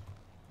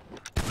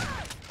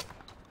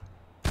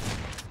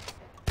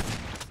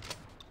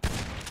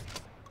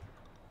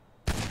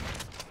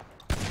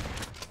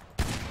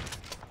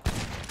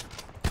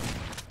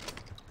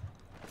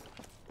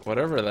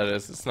 Whatever that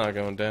is, it's not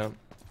going down.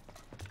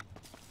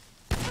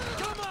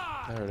 Come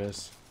on. There it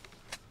is.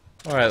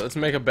 Alright, let's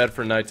make a bed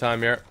for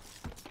nighttime here.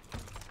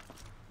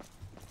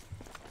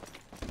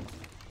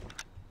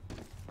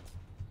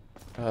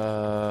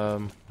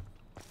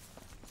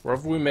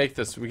 Wherever we make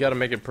this, we gotta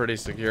make it pretty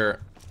secure.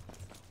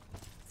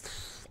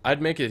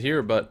 I'd make it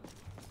here, but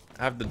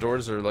Half the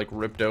doors are like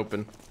ripped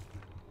open.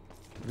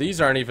 These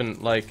aren't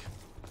even like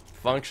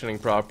functioning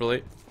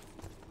properly.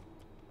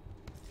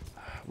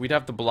 We'd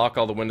have to block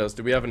all the windows.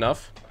 Do we have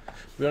enough?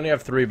 We only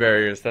have 3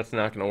 barriers. That's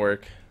not gonna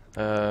work.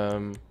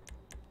 Do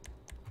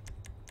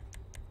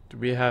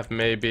we have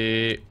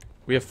maybe...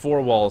 We have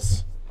 4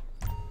 walls.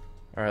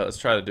 Alright, let's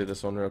try to do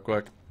this one real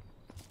quick.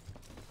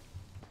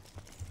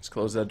 Let's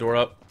close that door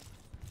up.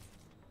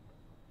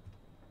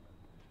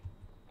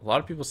 A lot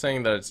of people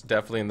saying that it's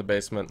definitely in the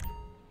basement.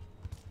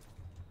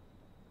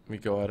 Let me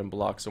go ahead and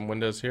block some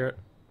windows here.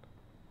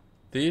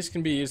 These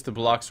can be used to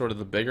block sort of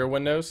the bigger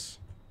windows.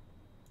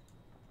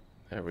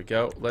 There we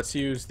go. Let's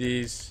use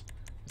these.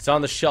 It's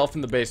on the shelf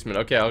in the basement.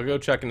 Okay, I'll go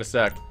check in a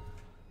sec.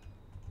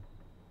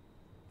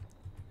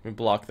 Let me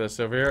block this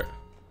over here.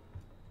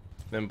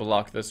 Then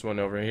block this one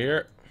over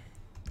here.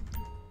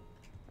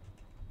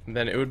 And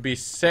then it would be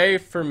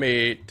safe for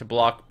me to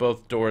block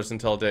both doors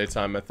until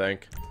daytime, I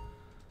think.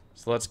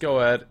 So let's go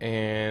ahead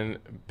and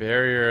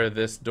barrier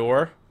this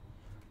door.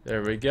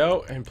 There we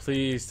go. And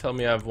please tell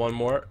me I have one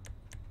more.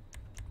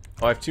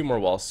 Oh, I have 2 more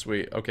walls.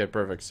 Sweet. Okay,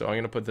 perfect. So I'm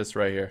going to put this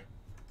right here.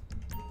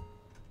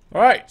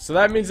 Alright, so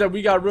that means that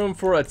we got room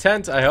for a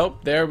tent, I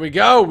hope. There we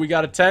go. We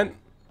got a tent.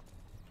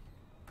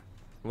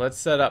 Let's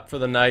set up for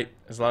the night.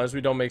 As long as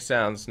we don't make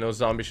sounds. No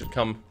zombie should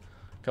come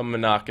a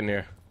knocking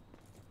here.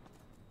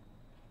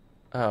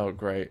 Oh,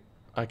 great.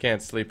 I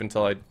can't sleep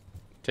until I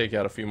take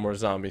out a few more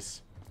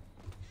zombies.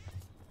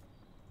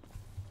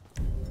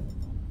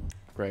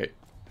 Great.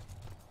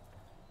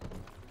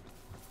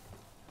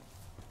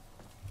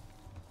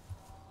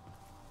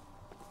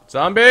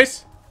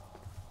 Zombies?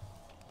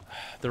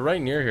 They're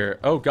right near here.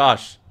 Oh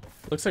gosh.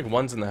 Looks like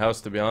one's in the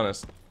house, to be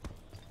honest.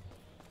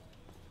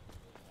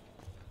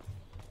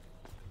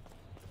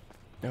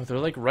 No, they're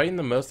like right in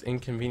the most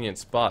inconvenient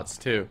spots,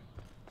 too.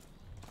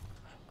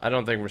 I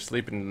don't think we're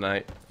sleeping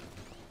tonight.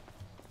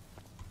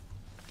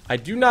 I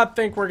do not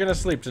think we're gonna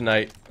sleep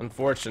tonight,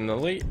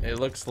 unfortunately. It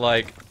looks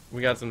like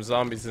we got some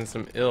zombies in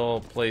some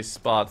ill-placed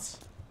spots.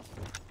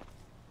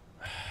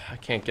 I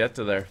can't get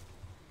to there.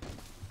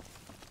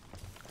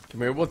 Come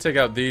here, we'll take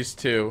out these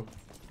 2.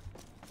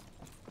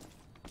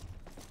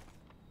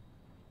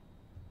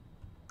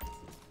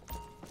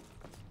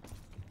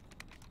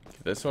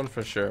 This one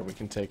for sure we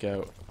can take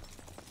out.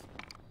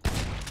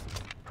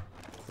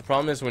 The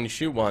problem is when you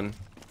shoot one,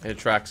 it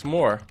attracts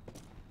more,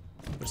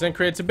 which then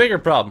creates a bigger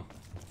problem.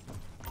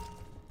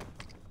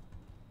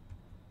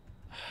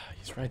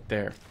 He's right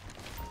there.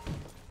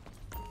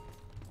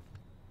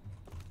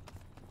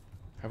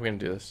 How are we gonna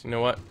do this? You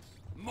know what?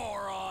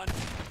 Moron.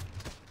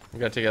 We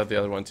gotta take out the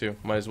other one too.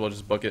 Might as well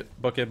just book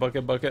it. Book it, book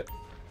it, book it.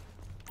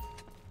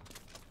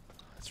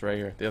 It's right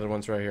here. The other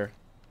one's right here.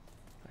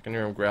 I can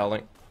hear him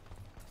growling.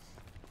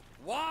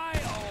 Why,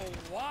 oh,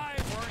 why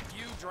weren't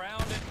you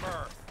drowned at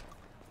birth?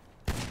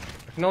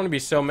 There can only be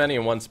so many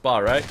in one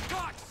spot, right?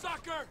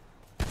 Cocksucker!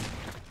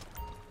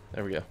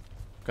 There we go.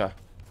 Okay.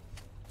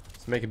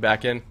 Let's make it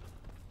back in.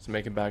 Let's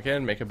make it back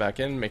in, make it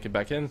back in, make it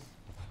back in.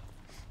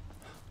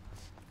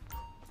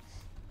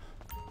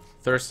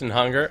 Thirst and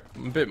hunger.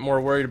 I'm a bit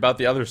more worried about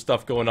the other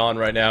stuff going on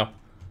right now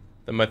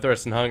than my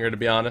thirst and hunger, to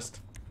be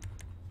honest.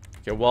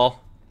 Okay,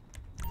 well.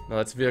 No,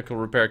 that's a vehicle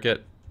repair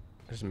kit.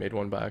 I just made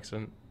one by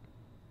accident.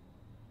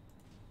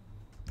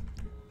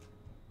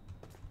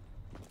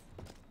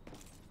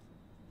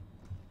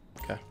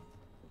 Okay.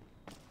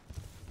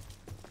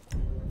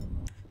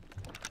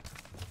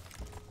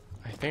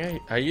 I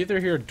think I either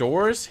hear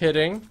doors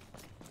hitting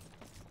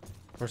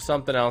or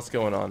something else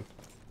going on.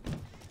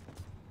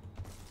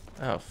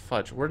 Oh,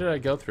 fudge. Where did I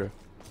go through?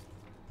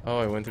 Oh,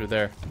 I went through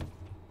there.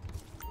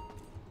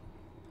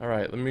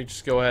 Alright, let me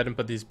just go ahead and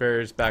put these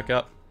barriers back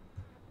up.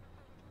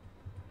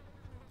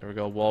 There we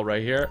go. Wall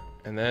right here.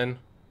 And then...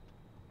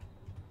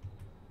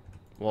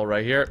 wall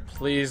right here.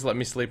 Please let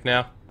me sleep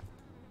now.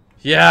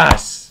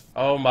 Yes!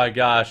 Oh my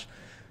gosh.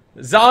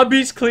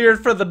 Zombies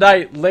cleared for the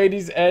night,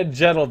 ladies and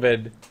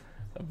gentlemen.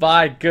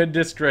 By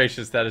goodness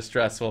gracious, that is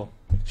stressful.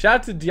 Shout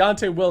out to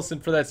Deontay Wilson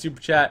for that super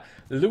chat.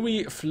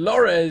 Louis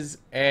Flores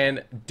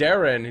and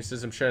Darren, who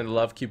says, I'm sharing the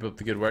love. Keep up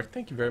the good work.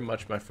 Thank you very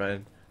much, my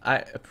friend.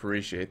 I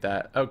appreciate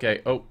that.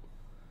 Okay. Oh,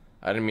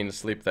 I didn't mean to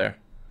sleep there.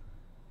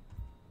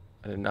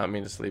 I did not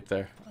mean to sleep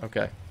there.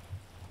 Okay.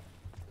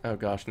 Oh,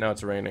 gosh. Now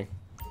it's raining.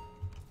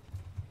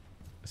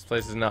 This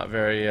place is not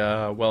very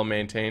well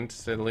maintained, to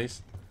say the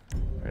least.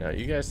 Right now,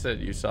 you guys said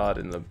you saw it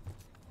in the...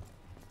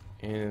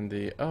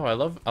 Oh, I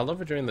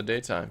love it during the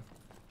daytime.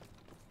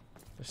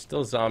 There's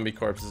still zombie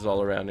corpses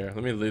all around here.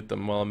 Let me loot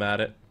them while I'm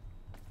at it.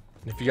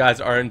 And if you guys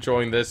are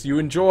enjoying this, you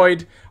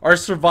enjoyed our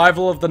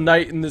survival of the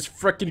night in this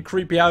freaking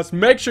creepy house,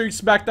 make sure you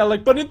smack that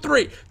like button in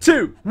 3,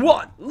 2,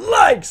 1.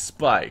 Like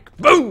spike.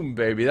 Boom,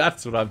 baby.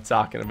 That's what I'm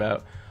talking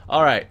about.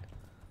 Alright.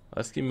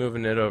 Let's keep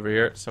moving it over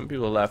here. Some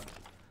people left.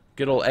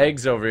 Good old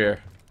eggs over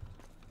here.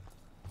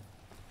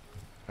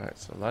 Alright,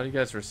 so a lot of you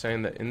guys were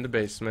saying that in the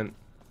basement,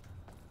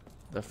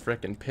 the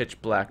frickin'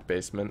 pitch black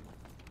basement,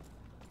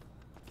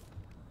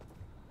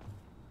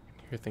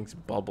 hear things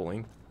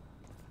bubbling.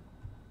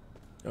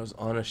 It was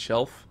on a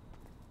shelf.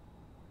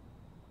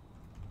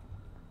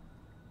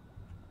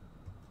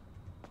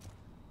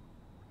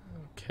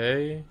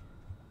 Okay.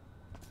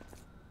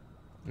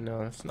 No,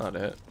 that's not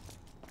it.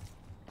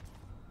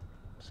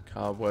 There's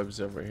cobwebs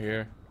over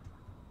here.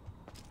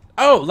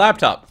 Oh,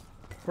 laptop.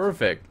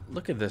 Perfect.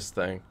 Look at this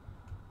thing.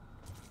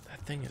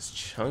 That thing is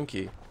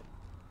chunky.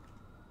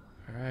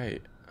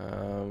 Alright.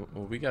 Well,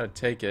 we gotta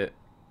take it.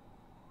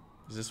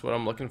 Is this what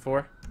I'm looking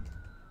for?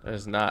 That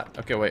is not.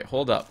 Okay, wait.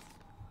 Hold up.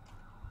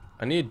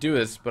 I need to do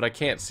this, but I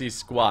can't see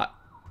squat.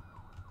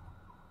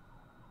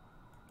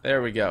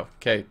 There we go.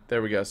 Okay,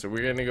 there we go. So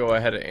we're gonna go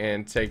ahead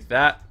and take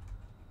that.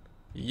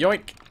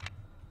 Yoink.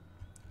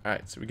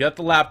 Alright, so we got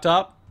the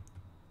laptop.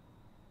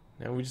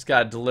 Now we just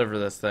gotta deliver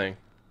this thing.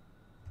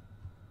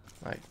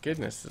 My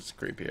goodness, this is a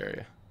creepy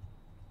area.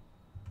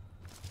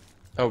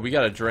 Oh, we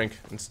got a drink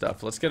and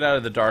stuff. Let's get out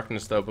of the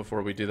darkness, though,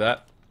 before we do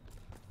that.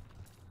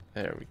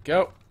 There we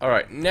go.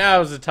 Alright,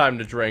 now's the time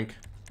to drink.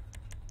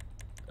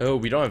 Oh,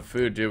 we don't have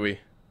food, do we?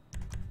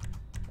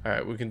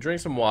 Alright, we can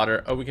drink some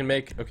water. Oh, we can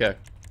make... Okay.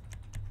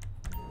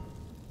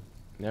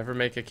 Never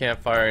make a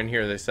campfire in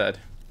here, they said.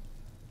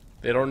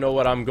 They don't know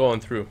what I'm going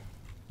through.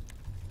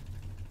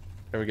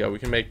 There we go. We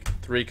can make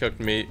 3 cooked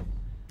meat.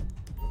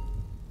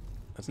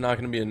 That's not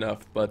going to be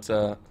enough, but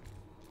I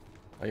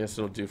guess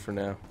it'll do for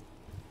now.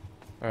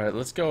 Alright,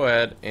 let's go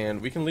ahead, and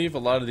we can leave a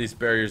lot of these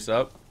barriers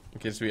up in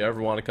case we ever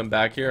want to come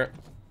back here.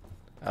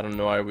 I don't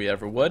know why we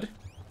ever would.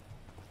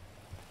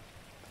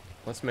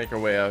 Let's make our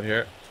way out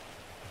here.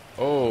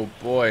 Oh,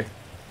 boy.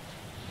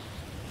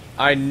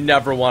 I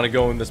never want to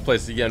go in this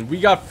place again. We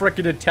got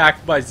frickin'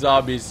 attacked by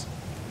zombies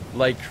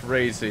like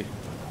crazy.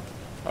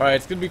 Alright,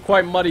 it's going to be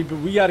quite muddy, but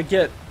we got to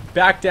get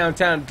back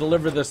downtown and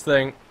deliver this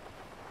thing.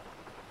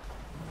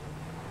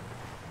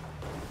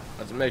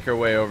 Let's make our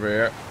way over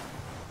here.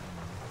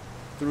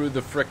 Through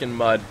the frickin'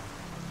 mud.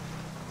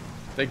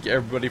 Thank you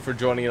everybody for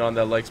joining in on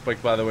that like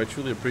spike, by the way.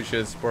 Truly appreciate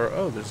the support.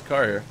 Oh, there's a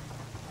car here.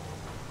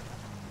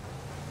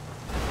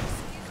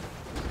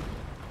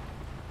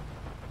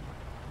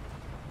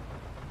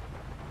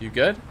 You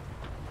good?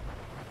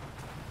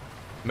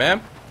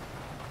 Ma'am?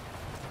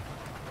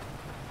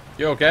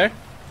 You okay?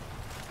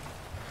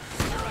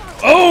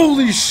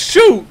 Holy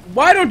shoot!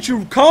 Why don't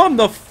you calm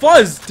the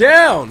fuzz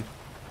down?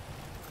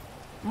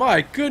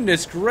 My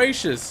goodness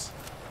gracious.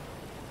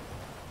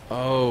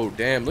 Oh,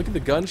 damn. Look at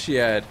the gun she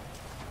had.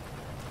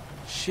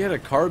 She had a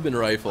carbon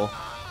rifle.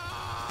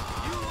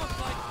 You look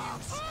like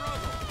you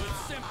struggle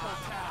with simple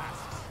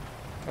tasks.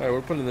 Alright,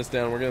 we're putting this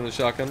down. We're getting the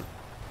shotgun.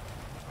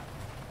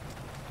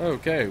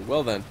 Okay,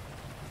 well then.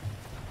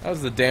 That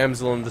was the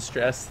damsel in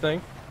distress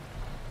thing.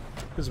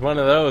 It was one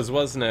of those,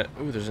 wasn't it?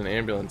 Ooh, there's an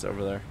ambulance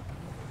over there.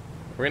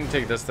 We're gonna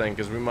take this thing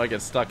because we might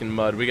get stuck in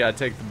mud. We gotta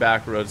take the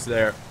back roads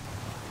there.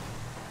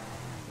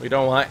 We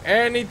don't want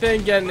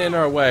anything getting in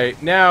our way.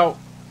 Now,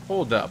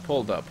 hold up.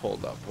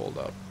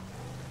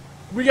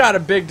 We got a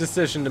big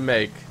decision to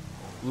make,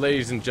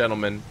 ladies and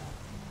gentlemen.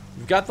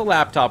 We've got the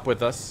laptop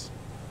with us.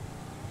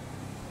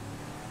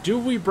 Do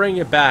we bring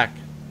it back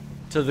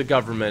to the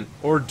government,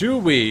 or do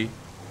we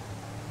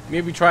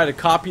maybe try to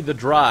copy the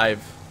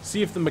drive,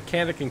 see if the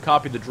mechanic can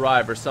copy the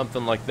drive or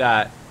something like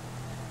that,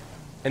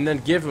 and then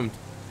give him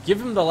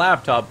the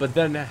laptop, but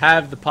then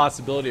have the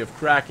possibility of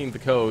cracking the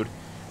code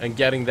and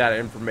getting that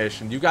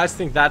information? Do you guys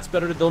think that's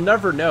better? They'll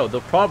never know.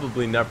 They'll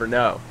probably never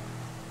know.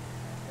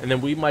 And then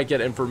we might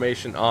get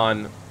information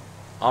on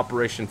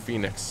Operation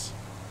Phoenix.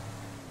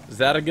 Is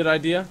that a good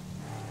idea?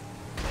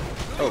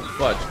 Oh,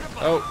 fudge.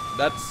 Oh,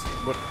 that's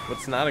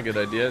what's not a good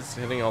idea. It's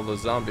hitting all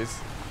those zombies.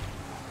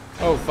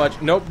 Oh, fudge.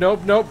 Nope.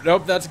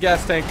 That's a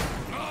gas tank.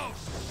 Oh,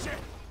 shit.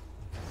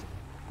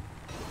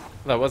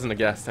 That wasn't a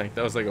gas tank.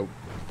 That was like a...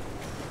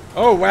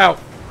 Oh, wow.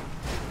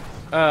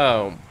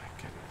 Oh, my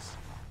goodness.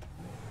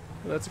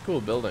 Well, that's a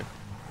cool building.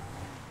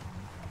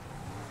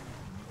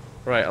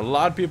 Right, a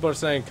lot of people are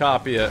saying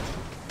copy it.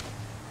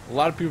 A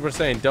lot of people are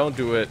saying don't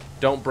do it.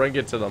 Don't bring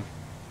it to them.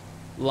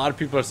 A lot of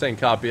people are saying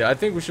copy it. I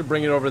think we should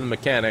bring it over to the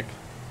mechanic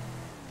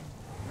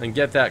and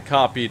get that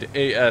copied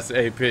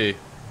ASAP.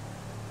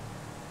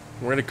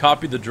 We're going to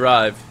copy the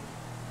drive.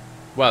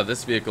 Wow,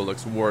 this vehicle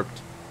looks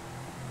warped.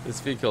 This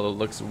vehicle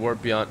looks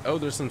warped beyond... Oh,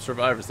 there's some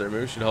survivors there.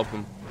 Maybe we should help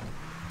them.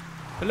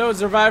 Hello,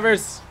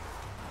 survivors.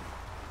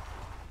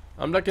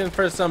 I'm looking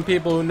for some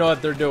people who know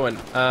what they're doing.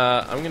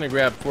 I'm going to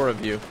grab 4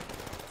 of you.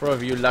 4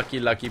 of you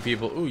lucky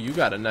people. Ooh, you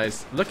got a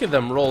nice... Look at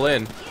them roll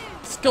in.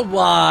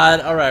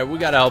 Squad! Alright, we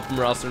gotta help them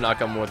or else they're not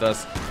coming with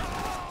us.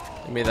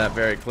 I made that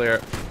very clear.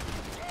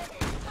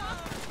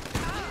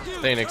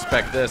 They didn't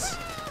expect this.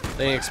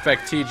 They didn't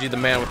expect TG, the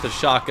man with the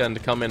shotgun,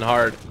 to come in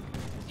hard.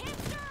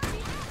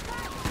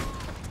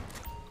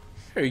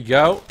 There you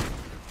go.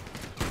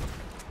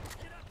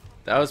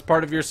 That was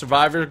part of your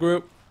survivor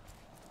group?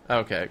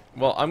 Okay.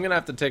 Well, I'm gonna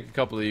have to take a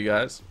couple of you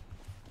guys.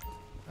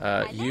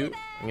 You.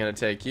 I'm gonna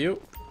take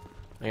you.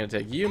 I'm gonna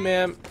take you,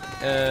 ma'am.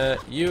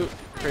 You,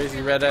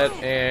 crazy redhead,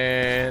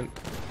 and...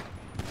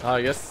 Oh,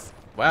 I guess...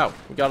 Wow,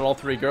 we got all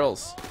 3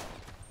 girls.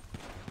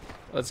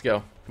 Let's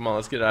go. Come on,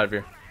 let's get out of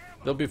here.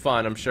 They'll be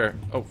fine, I'm sure.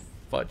 Oh,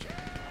 fudge.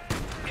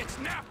 It's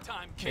nap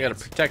time, kids. I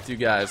gotta protect you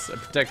guys. I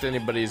protect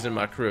anybody who's in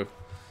my crew.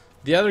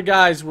 The other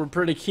guys were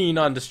pretty keen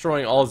on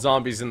destroying all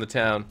zombies in the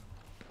town.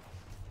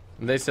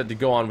 And they said to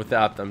go on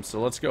without them.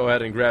 So let's go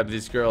ahead and grab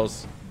these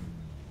girls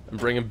and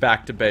bring them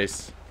back to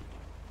base.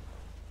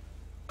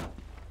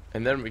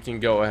 And then we can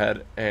go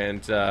ahead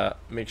and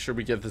make sure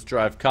we get this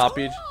drive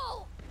copied.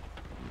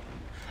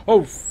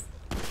 Oh!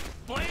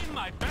 Blame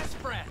my best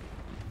friend.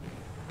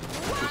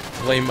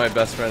 Blame my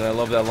best friend. I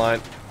love that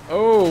line.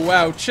 Oh,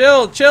 wow.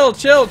 Chill, chill,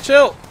 chill,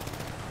 chill.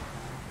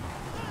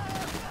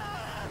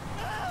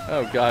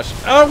 Oh, gosh.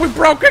 Oh, we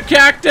broke a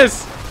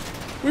cactus.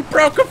 We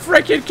broke a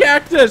freaking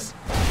cactus.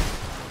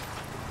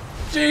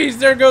 Jeez,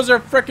 there goes our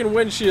freaking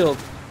windshield.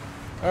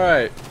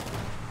 Alright.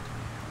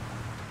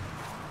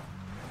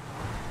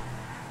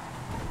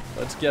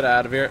 Let's get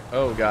out of here.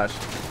 Oh, gosh.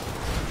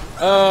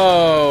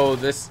 Oh,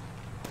 this...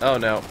 Oh,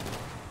 no.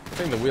 I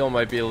think the wheel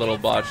might be a little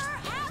botched.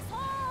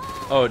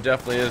 Oh, it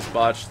definitely is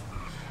botched.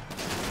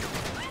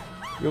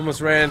 We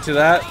almost ran into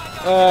that.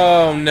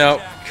 Oh,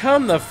 no.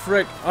 Come the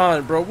frick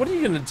on, bro. What are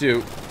you gonna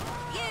do?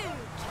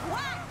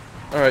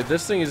 Alright,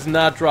 this thing is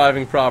not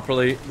driving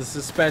properly. The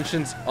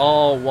suspension's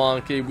all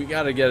wonky. We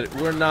gotta get it.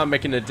 We're not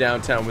making it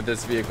downtown with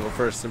this vehicle,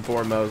 first and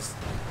foremost.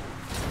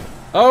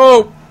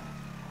 Oh!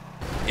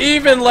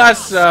 Even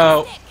less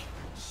so.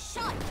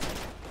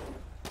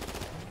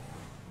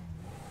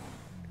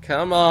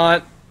 Come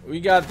on. We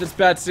got this,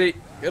 Betsy.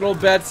 Good old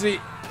Betsy.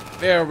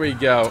 There we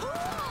go.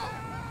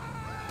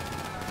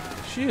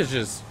 She is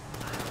just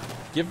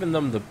giving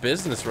them the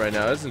business right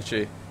now, isn't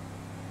she?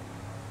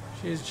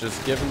 She's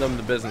just giving them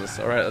the business.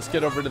 Alright, let's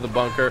get over to the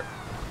bunker.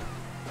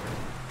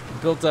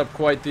 Built up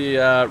quite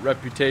the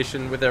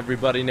reputation with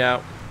everybody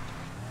now.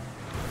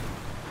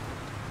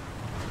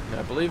 And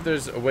I believe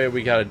there's a way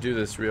we gotta do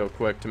this real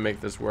quick to make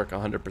this work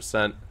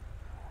 100%.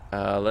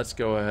 Let's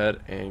go ahead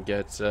and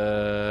get...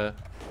 there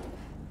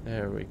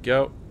we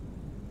go.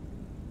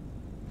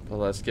 But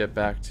let's get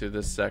back to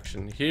this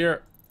section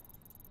here.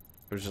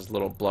 There's just a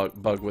little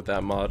bug with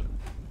that mod.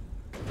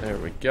 There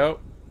we go.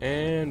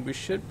 And we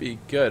should be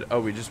good. Oh,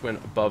 we just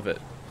went above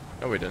it.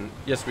 No, we didn't.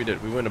 Yes, we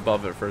did. We went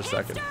above it for a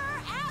second.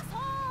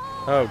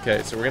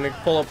 Okay, so we're going to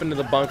pull up into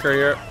the bunker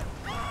here.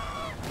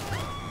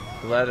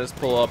 Let us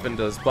pull up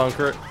into this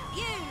bunker.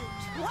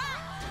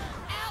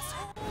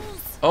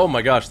 Oh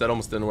my gosh, that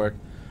almost didn't work.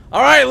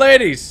 Alright,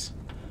 ladies.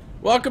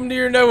 Welcome to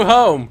your new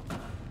home.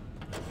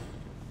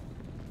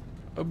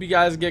 Hope you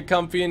guys get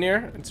comfy in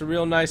here. It's a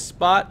real nice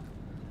spot.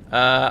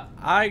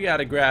 I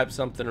gotta grab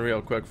something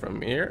real quick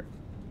from here.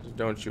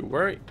 Don't you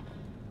worry.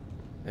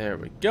 There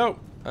we go.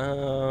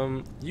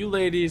 You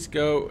ladies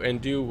go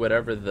and do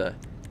whatever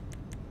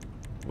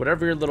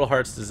your little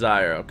hearts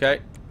desire,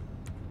 okay?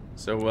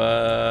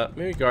 So,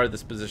 maybe guard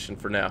this position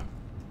for now.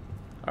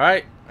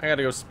 Alright, I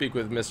gotta go speak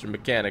with Mr.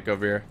 Mechanic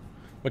over here.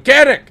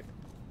 Mechanic!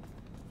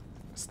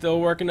 Still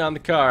working on the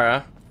car,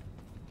 huh?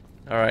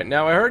 Alright,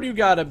 now I heard you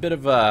got a bit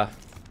of a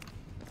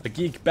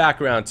geek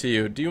background to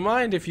you. Do you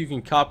mind if you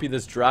can copy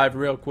this drive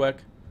real quick?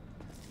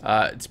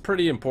 It's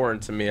pretty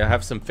important to me. I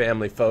have some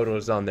family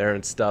photos on there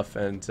and stuff,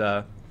 and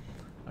I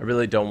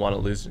really don't want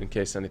to lose it in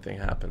case anything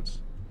happens.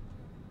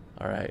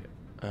 Alright.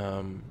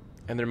 And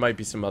there might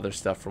be some other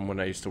stuff from when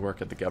I used to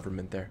work at the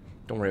government there.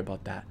 Don't worry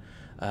about that.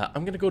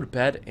 I'm gonna go to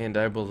bed, and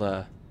I will,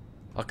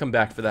 I'll come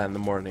back for that in the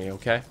morning,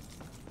 okay?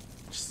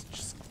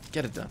 Just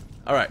get it done.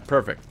 Alright,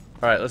 perfect.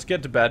 Alright, let's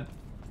get to bed.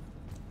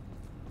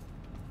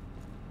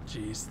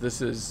 Jeez,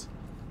 this is...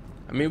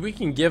 I mean, we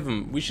can give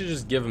them... We should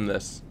just give them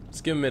this. Let's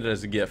give them it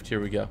as a gift.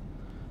 Here we go.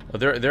 Oh,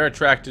 they're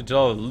attracted to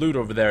all the loot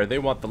over there. They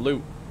want the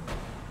loot.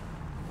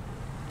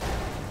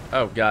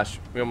 Oh, gosh.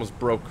 We almost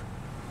broke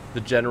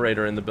the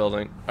generator in the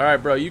building.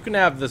 Alright, bro. You can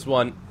have this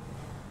one.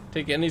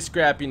 Take any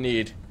scrap you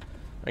need.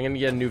 I'm gonna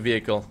get a new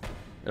vehicle.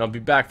 And I'll be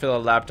back for the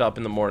laptop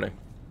in the morning.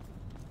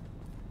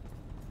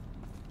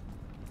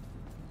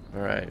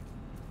 Alright.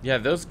 Yeah,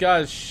 those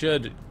guys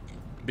should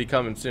be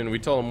coming soon. We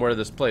told them where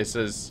this place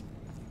is.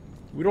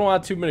 We don't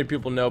want too many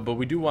people to know, but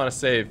we do want to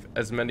save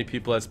as many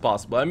people as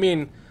possible. I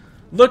mean,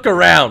 look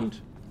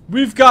around.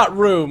 We've got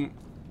room,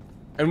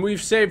 and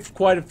we've saved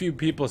quite a few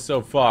people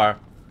so far.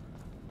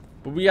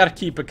 But we got to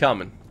keep it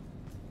coming.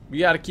 We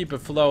got to keep it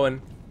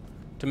flowing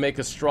to make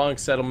a strong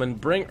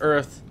settlement. Bring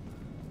Earth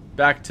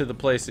back to the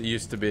place it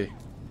used to be.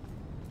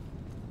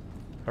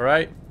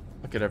 Alright?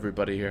 Look at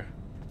everybody here.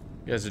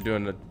 You guys are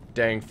doing a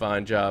dang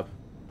fine job.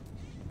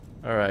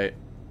 Alright.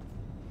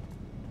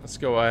 Let's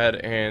go ahead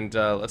and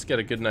let's get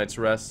a good night's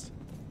rest.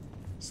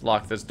 Let's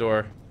lock this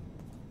door.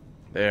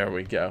 There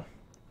we go.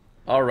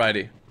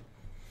 Alrighty.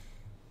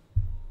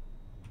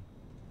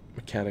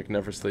 Mechanic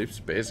never sleeps,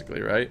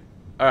 basically, right?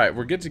 Alright,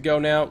 we're good to go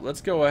now. Let's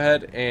go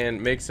ahead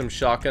and make some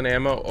shotgun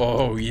ammo.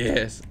 Oh,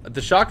 yes.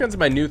 The shotgun's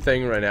my new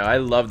thing right now. I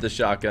love the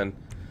shotgun.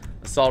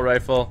 Assault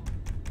rifle.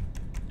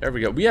 There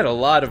we go. We had a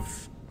lot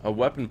of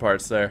weapon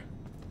parts there.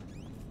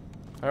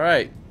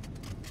 Alright.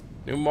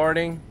 New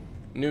morning.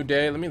 New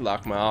day. Let me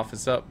lock my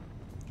office up.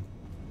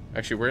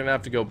 Actually, we're gonna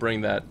have to go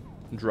bring that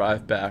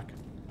drive back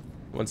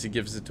once he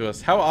gives it to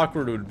us. How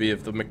awkward it would be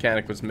if the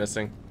mechanic was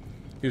missing.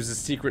 He was a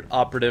secret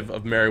operative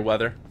of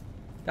Merryweather.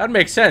 That'd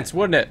make sense,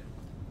 wouldn't it?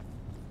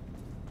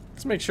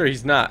 Let's make sure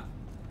he's not.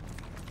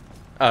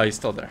 Oh, he's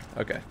still there.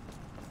 Okay.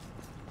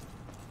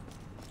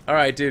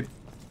 Alright, dude.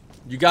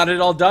 You got it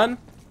all done?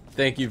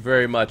 Thank you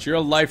very much. You're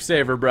a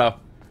lifesaver, bro.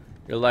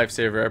 You're a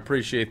lifesaver. I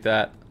appreciate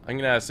that. I'm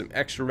gonna have some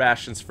extra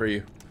rations for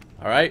you.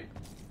 Alright?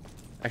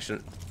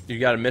 Actually, you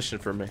got a mission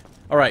for me.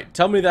 Alright,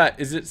 tell me that.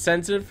 Is it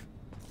sensitive?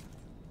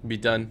 Be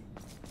done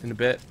in a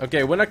bit.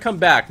 Okay, when I come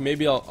back,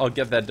 maybe I'll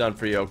get that done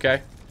for you,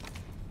 okay?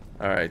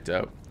 Alright,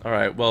 dope.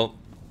 Alright, well,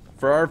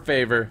 for our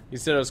favor, you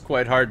said it was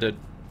quite hard to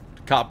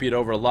copy it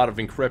over a lot of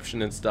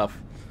encryption and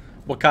stuff.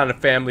 What kind of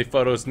family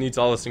photos needs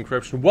all this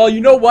encryption? Well, you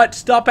know what?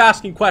 Stop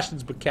asking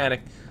questions,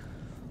 mechanic.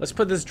 Let's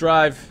put this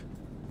drive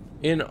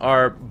in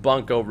our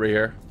bunk over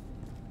here.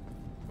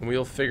 And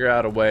we'll figure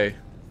out a way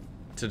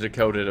to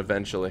decode it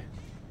eventually.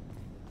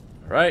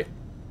 Alright.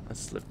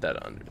 Let's slip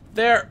that under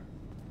there.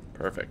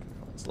 Perfect.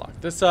 Let's lock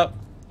this up.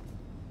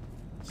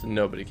 So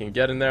nobody can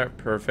get in there.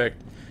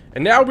 Perfect.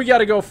 And now we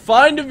gotta go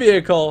find a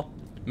vehicle,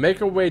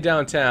 make our way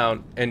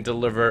downtown, and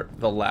deliver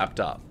the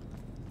laptop.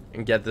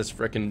 And get this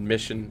frickin'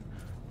 mission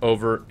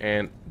over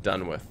and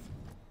done with.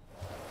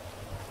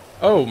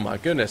 Oh my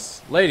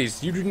goodness.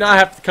 Ladies, you do not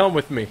have to come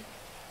with me.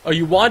 Oh,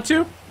 you want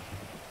to?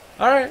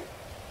 Alright.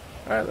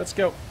 Alright, let's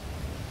go.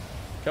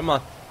 Come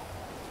on.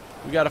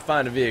 We gotta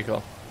find a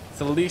vehicle. It's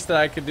the least that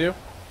I could do.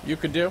 You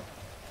could do.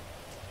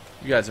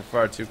 You guys are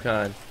far too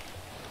kind.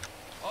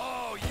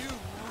 Oh, you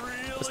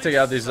really Let's take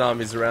out these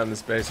zombies around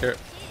this base here.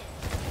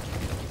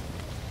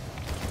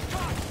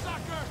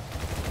 cocksucker!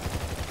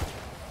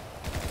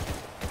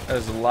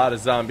 There's a lot of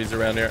zombies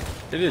around here.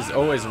 It is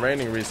always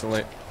raining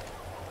recently.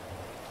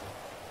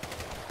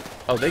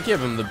 Oh, they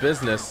give him the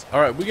business.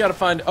 Alright, we gotta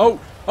find... Oh,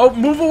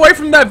 move away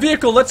from that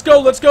vehicle. Let's go,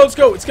 let's go, let's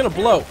go. It's gonna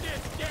blow.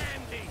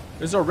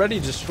 It's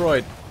already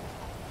destroyed.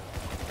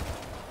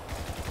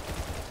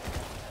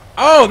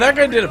 Oh, that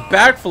guy did a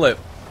backflip.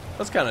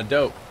 That's kind of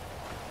dope.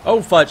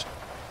 Oh, fudge.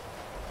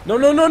 No,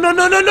 no, no, no,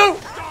 no, no, no.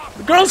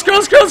 Girls,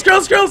 girls, girls,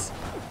 girls, girls.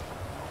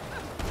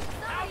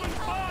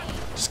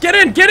 Just get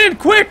in,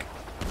 quick.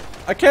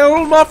 I can't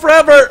hold them off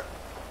forever.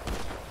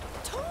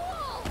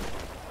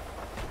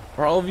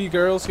 Are all of you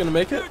girls gonna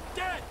make it?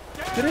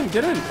 Get in,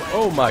 get in.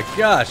 Oh my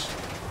gosh.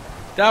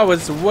 That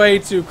was way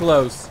too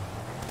close.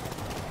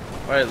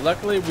 Alright,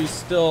 luckily we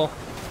still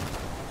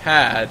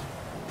had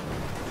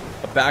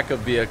a backup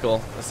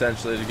vehicle,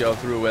 essentially, to go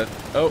through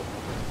with. Oh,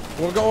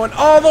 we're going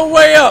all the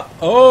way up.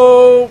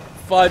 Oh,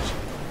 fudge.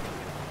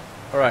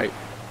 Alright,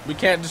 we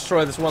can't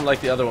destroy this one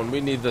like the other one.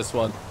 We need this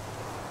one.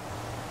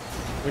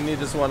 We need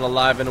this one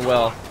alive and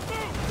well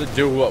to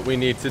do what we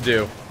need to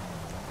do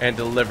and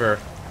deliver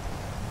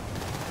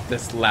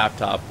this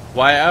laptop.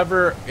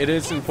 Whyever it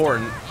is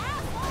important,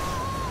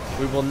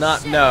 we will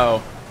not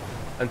know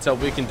until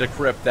we can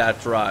decrypt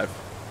that drive.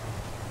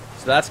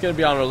 So that's going to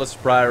be on our list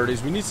of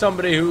priorities. We need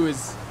somebody who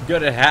is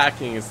good at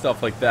hacking and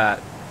stuff like that.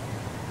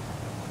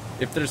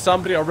 If there's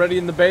somebody already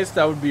in the base,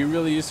 that would be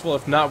really useful.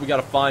 If not, we got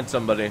to find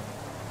somebody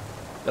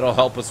that'll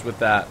help us with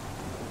that.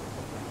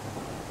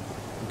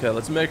 Okay,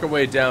 let's make our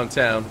way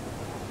downtown.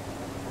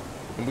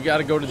 And we got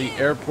to go to the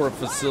airport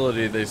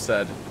facility, they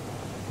said.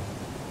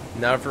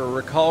 Now, if I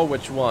recall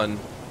which one,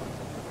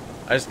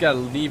 I just got to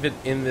leave it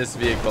in this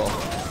vehicle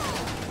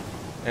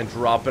and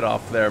drop it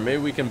off there.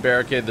 Maybe we can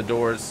barricade the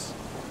doors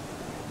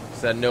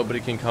so that nobody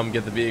can come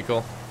get the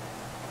vehicle.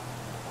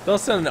 They'll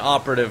send an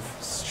operative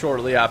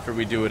shortly after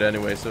we do it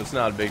anyway, so it's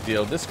not a big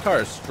deal. This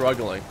car is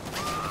struggling.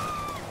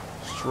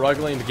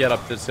 Struggling to get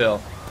up this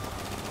hill.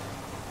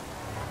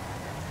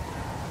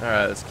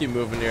 Alright, let's keep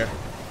moving here.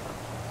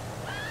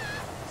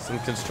 Some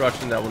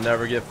construction that will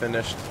never get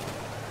finished.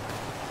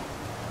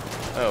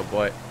 Oh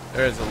boy,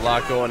 there's a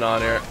lot going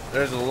on here.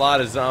 There's a lot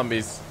of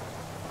zombies.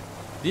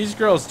 These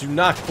girls do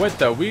not quit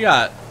though. We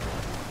got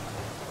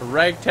a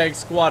ragtag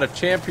squad of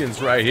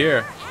champions right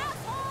here.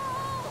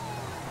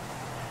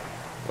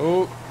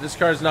 Oh, this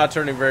car's not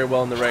turning very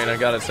well in the rain, I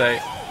gotta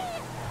say.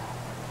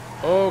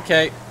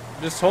 Okay,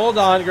 just hold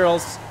on,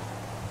 girls.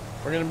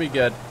 We're gonna be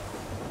good.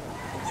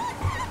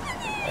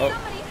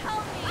 Oh.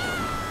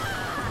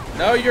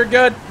 No, you're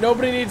good.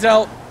 Nobody needs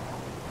help.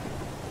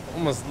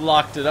 Almost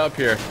locked it up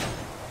here.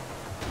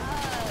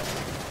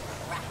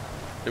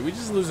 Did we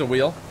just lose a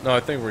wheel? No, I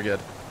think we're good.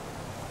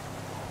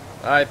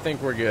 I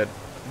think we're good.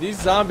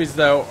 These zombies,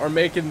 though, are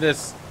making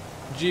this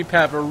Jeep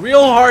have a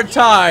real hard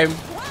time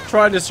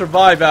trying to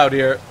survive out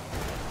here.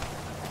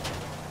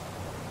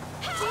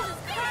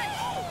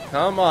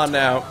 Come on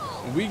now.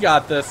 We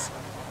got this.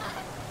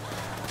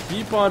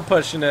 Keep on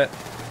pushing it.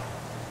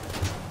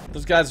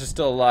 Those guys are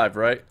still alive,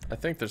 right? I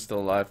think they're still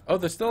alive. Oh,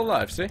 they're still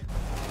alive, see?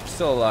 They're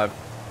still alive.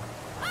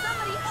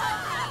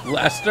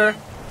 Lester?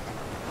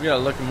 We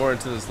gotta look more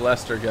into this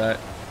Lester guy.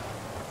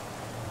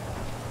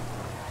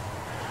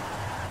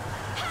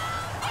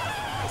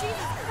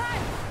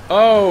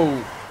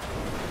 Oh!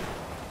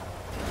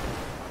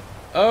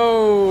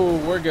 Oh,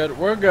 we're good,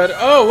 we're good.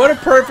 Oh, what a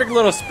perfect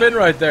little spin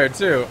right there,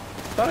 too.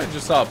 I thought I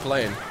just saw a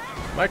plane.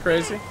 Am I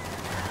crazy?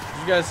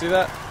 Did you guys see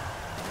that?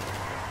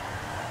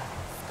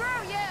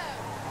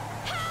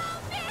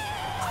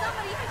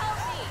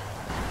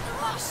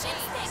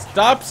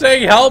 Stop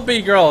saying help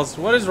me, girls.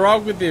 What is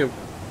wrong with you?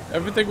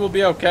 Everything will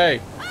be okay.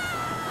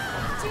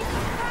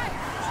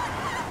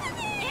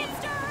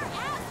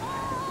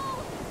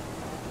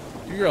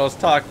 You girls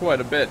talk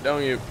quite a bit,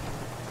 don't you?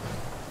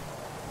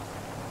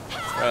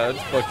 Alright,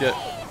 let's book it.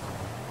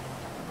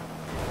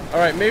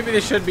 Alright, maybe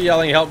they should be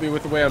yelling help me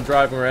with the way I'm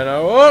driving right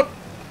now. Oh!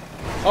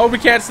 Oh, we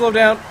can't slow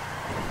down.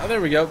 Oh, there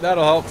we go.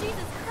 That'll help.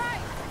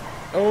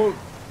 Oh,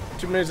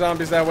 too many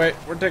zombies that way.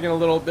 We're taking a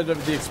little bit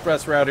of the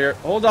express route here.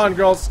 Hold on,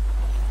 girls.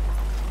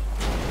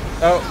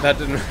 Oh, that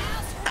didn't...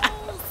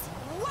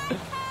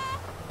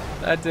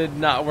 That did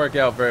not work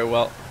out very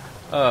well.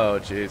 Oh,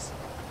 jeez.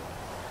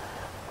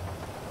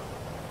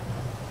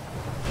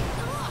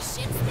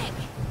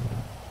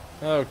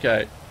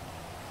 Okay.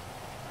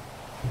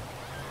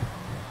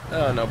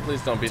 Oh, no,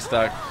 please don't be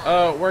stuck.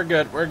 Oh, we're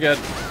good, we're good.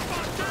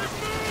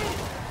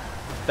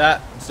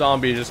 That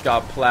zombie just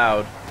got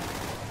plowed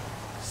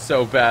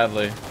so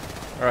badly.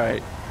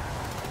 Alright.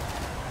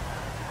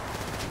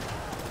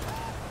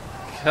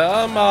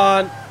 Come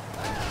on.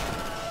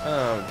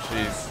 Oh,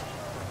 jeez.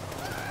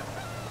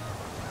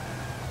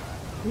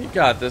 We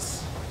got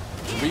this.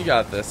 We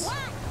got this.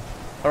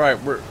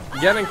 Alright, we're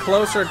getting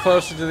closer and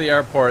closer to the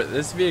airport.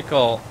 This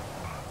vehicle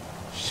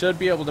should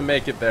be able to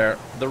make it there.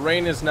 The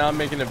rain is now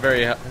making it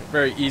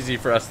very easy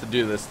for us to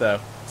do this, though.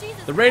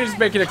 The rain is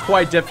making it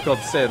quite difficult,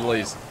 to say the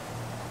least.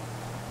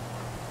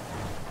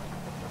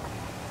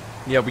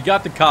 Yeah, we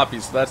got the copy,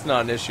 so that's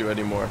not an issue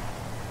anymore.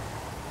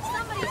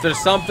 If there's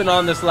something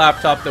on this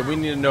laptop that we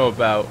need to know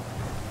about,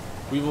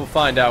 we will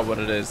find out what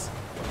it is.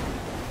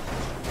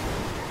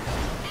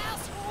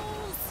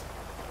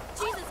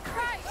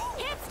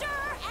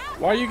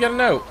 Why are you getting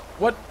out?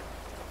 What?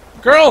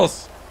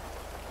 Girls!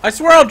 I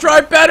swear I'll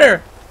drive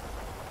better!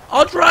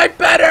 I'll drive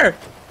better!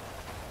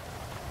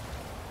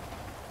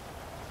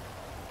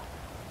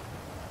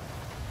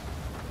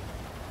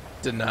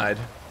 Denied.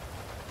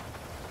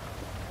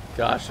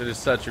 Gosh, it is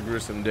such a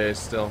gruesome day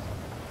still.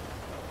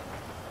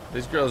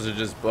 These girls are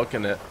just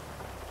booking it.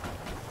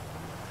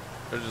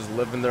 They're just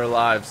living their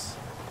lives.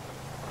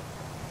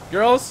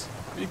 Girls,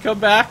 you come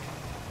back?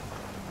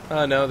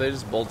 Oh no, they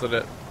just bolted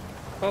it.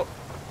 Oh,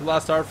 we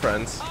lost our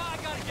friends. I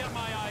gotta get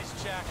my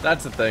eyes checked.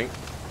 That's the thing.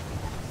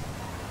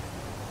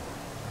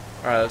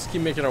 Alright, let's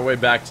keep making our way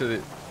back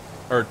to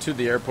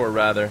the airport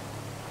rather.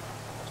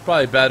 It's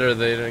probably better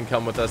they didn't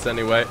come with us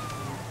anyway.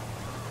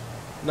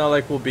 Not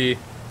like we'll be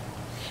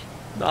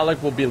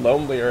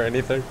lonely or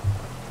anything.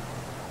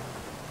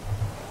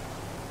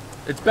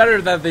 It's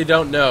better that they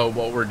don't know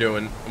what we're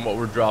doing and what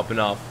we're dropping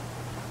off.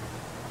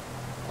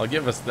 I'll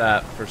give us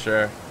that for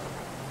sure.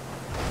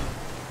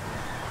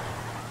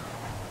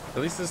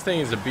 At least this thing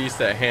is a beast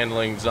at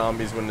handling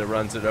zombies when it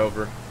runs them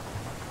over,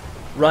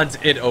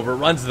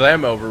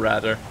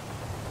 rather.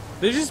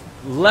 They just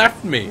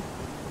left me.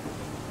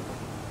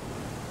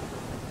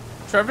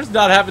 Trevor's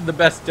not having the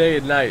best day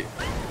and night.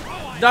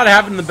 Not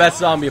having the best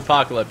zombie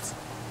apocalypse.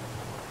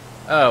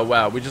 Oh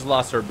wow, we just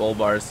lost our bull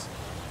bars.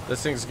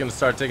 This thing's gonna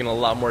start taking a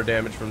lot more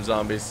damage from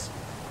zombies.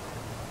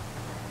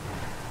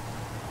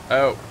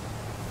 Oh.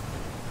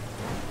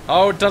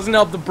 Oh, it doesn't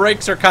help. The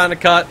brakes are kind of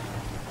cut.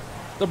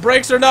 The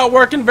brakes are not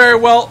working very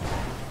well.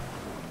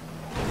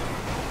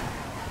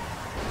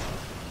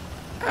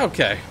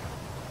 Okay.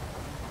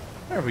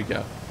 There we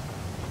go.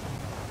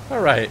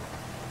 Alright.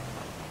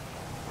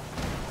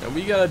 And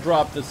we gotta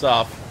drop this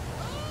off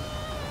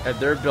at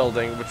their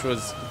building, which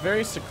was a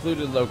very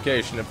secluded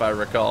location, if I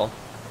recall.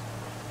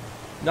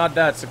 Not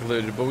that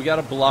secluded, but we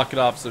gotta block it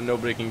off so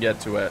nobody can get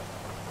to it.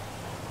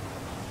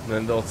 And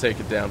then they'll take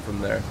it down from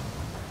there.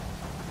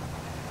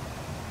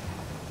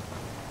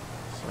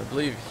 So I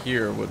believe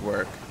here would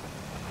work.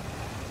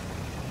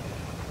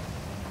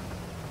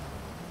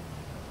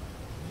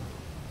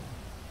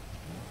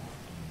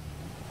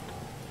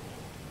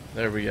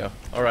 There we go.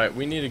 Alright,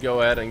 we need to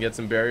go ahead and get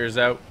some barriers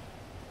out.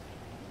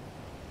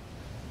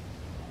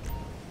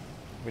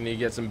 We need to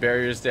get some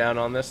barriers down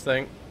on this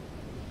thing,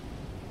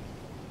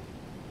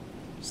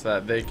 so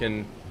that they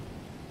can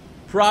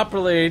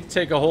properly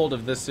take a hold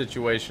of this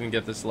situation and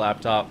get this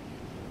laptop.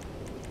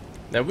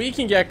 Now we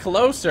can get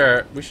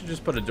closer. We should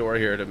just put a door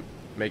here to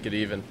make it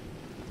even.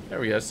 There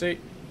we go, see?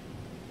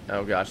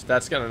 Oh gosh,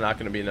 that's not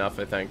gonna be enough,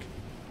 I think.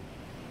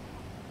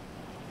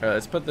 Alright,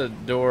 let's put the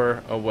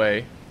door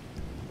away.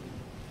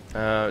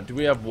 Do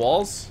we have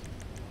walls?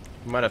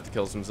 We might have to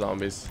kill some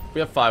zombies. We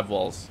have 5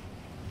 walls.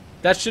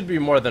 That should be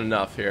more than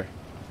enough here.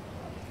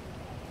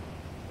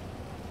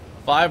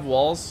 5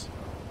 walls.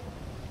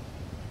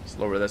 Let's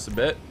lower this a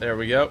bit. There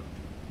we go.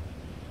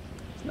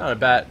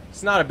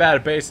 It's not a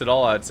bad base at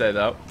all, I'd say,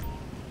 though.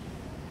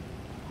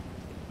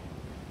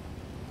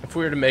 If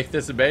we were to make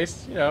this a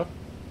base, you know,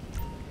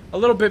 a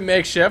little bit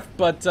makeshift,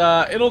 but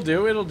it'll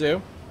do, it'll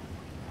do.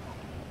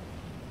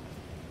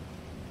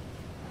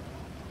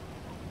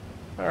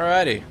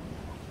 Alrighty.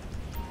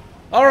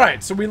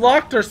 Alright, so we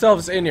locked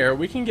ourselves in here.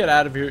 We can get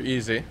out of here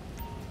easy.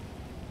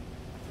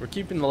 We're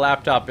keeping the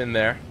laptop in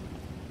there.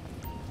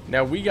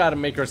 Now we gotta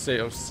make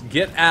ourselves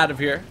get out of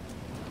here.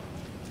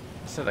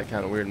 I said that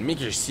kind of weird.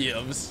 Make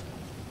yourselves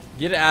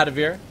get out of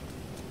here.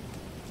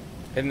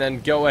 and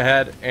then go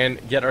ahead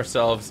and get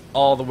ourselves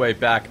all the way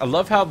back. I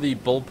love how the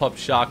bullpup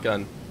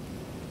shotgun,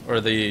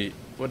 or the,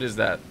 what is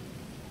that?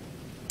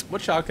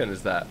 What shotgun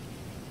is that?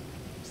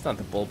 It's not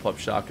the bullpup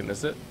shotgun,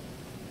 is it?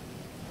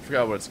 I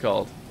forgot what it's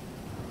called.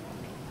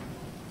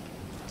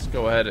 Let's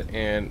go ahead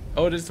and,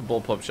 oh, it is the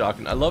bullpup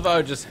shotgun. I love how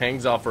it just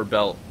hangs off her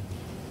belt.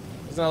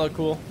 Doesn't that look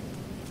cool?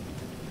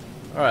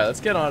 Alright, let's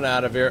get on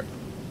out of here.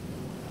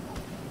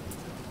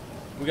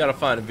 We gotta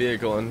find a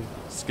vehicle and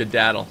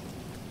skedaddle.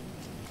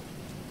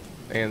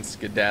 And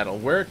skedaddle.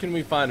 Where can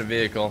we find a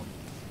vehicle?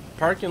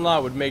 Parking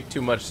lot would make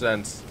too much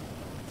sense.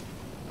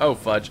 Oh,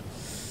 fudge.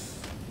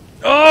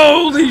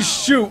 Holy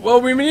shoot!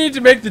 Well, we need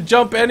to make the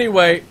jump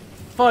anyway.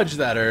 Fudge,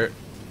 that hurt.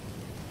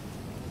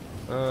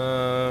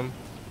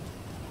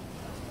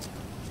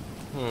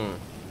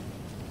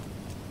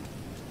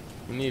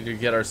 We need to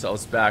get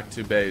ourselves back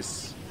to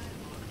base.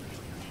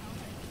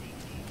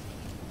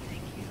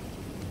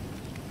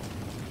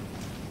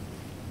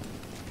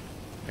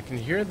 I can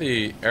hear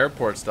the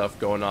airport stuff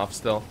going off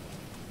still.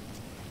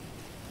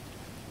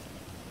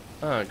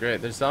 Oh,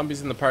 great. There's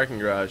zombies in the parking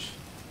garage.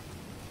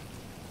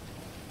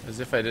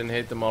 As if I didn't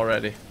hate them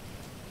already.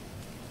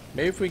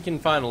 Maybe if we can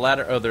find a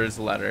ladder. Oh, there is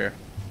a ladder here.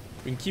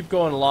 We can keep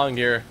going along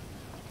here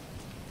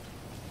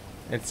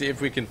and see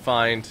if we can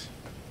find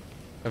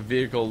a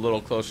vehicle a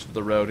little closer to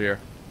the road here.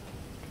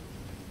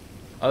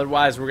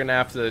 Otherwise, we're gonna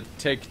have to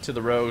take to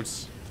the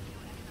roads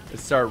and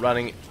start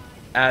running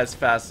as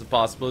fast as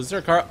possible. Is there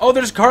a car? Oh,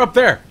 there's a car up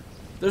there.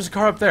 There's a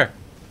car up there.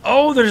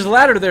 Oh, there's a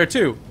ladder there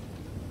too.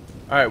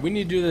 Alright, we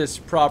need to do this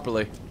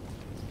properly.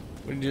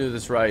 We need to do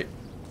this right.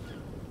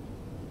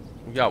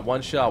 We got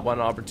one shot,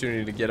 one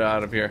opportunity to get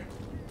out of here,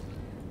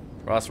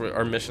 or else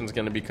our mission's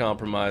gonna be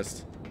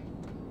compromised.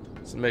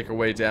 Let's make our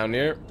way down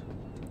here.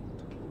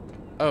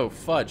 Oh,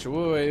 fudge.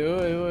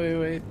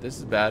 Wait. This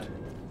is bad.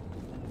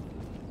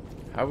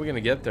 How are we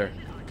gonna get there?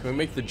 Can we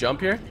make the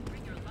jump here?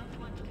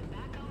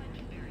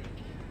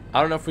 I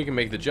don't know if we can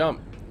make the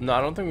jump. No,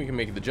 I don't think we can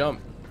make the jump.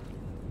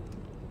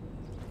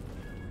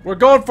 We're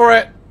going for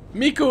it!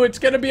 Miku, it's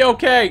gonna be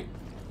okay!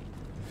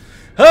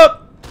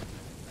 Hup!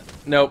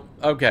 Nope.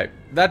 Okay.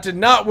 That did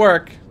not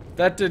work.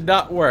 That did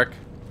not work.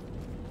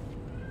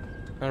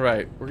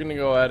 Alright, we're gonna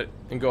go at it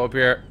and go up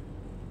here.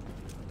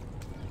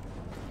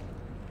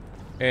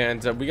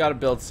 And we gotta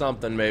build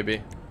something,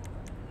 maybe.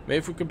 Maybe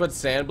if we could put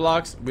sand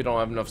blocks. We don't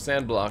have enough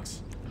sand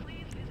blocks.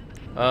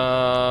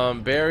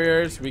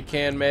 Barriers we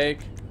can make.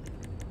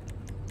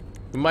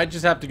 We might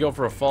just have to go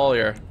for a fall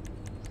here.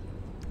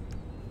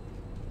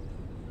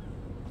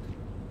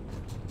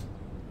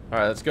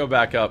 Alright, let's go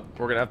back up.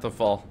 We're gonna have to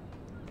fall.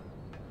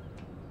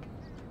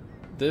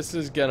 This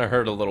is gonna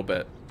hurt a little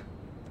bit.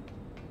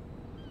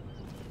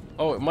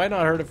 Oh, it might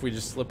not hurt if we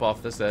just slip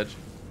off this edge.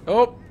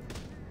 Oh!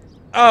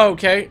 Oh,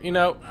 okay, you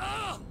know.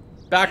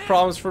 Back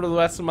problems for the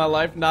rest of my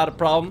life, not a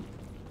problem.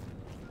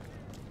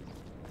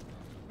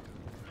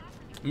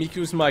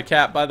 Miku's my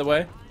cat, by the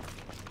way.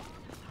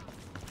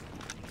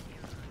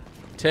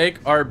 Take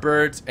our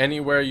birds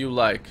anywhere you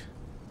like.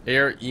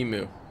 Air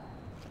emu.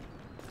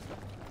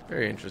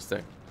 Very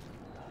interesting.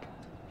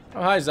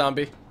 Oh, hi,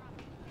 zombie.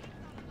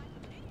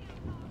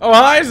 Oh,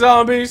 hi,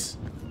 zombies!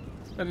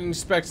 I didn't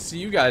expect to see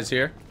you guys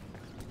here.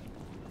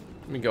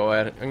 Let me go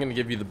ahead. I'm gonna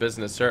give you the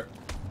business, sir.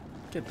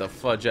 Get the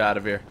fudge out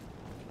of here.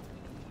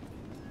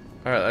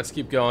 Alright, let's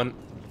keep going.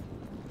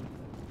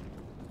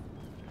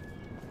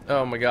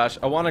 Oh my gosh.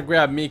 I want to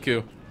grab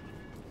Miku,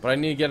 but I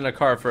need to get in a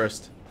car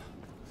first.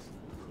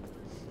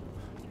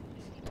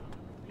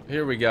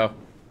 Here we go.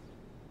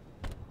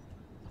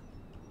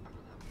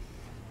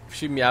 If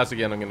she meows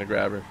again, I'm gonna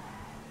grab her.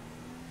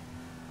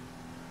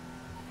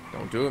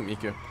 Don't do it,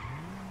 Miku.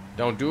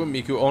 Don't do it,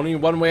 Miku. Only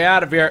one way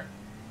out of here.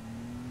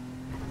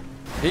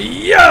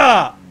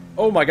 Yeah!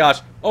 Oh my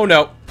gosh. Oh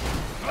no.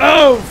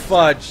 Oh,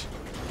 fudge.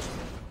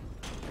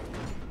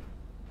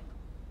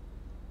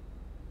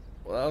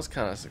 Well, that was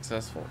kind of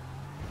successful.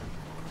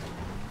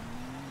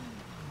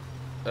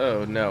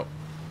 Oh no.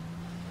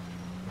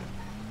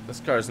 This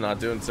car's not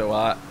doing so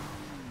hot.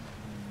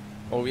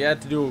 Well, we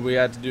had to do what we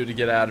had to do to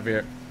get out of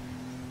here.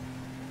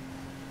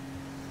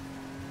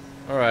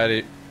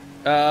 Alrighty.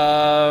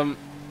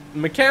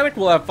 Mechanic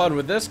will have fun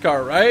with this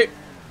car, right?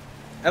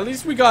 At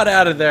least we got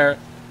out of there.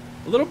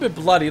 A little bit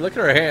bloody. Look at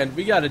our hand.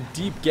 We got a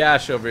deep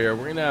gash over here.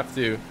 We're gonna have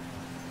to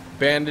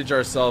bandage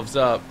ourselves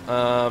up.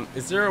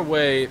 Is there a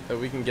way that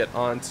we can get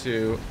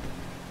onto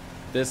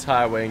this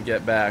highway and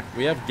get back?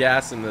 We have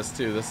gas in this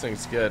too. This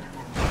thing's good.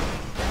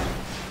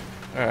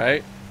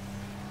 Alright.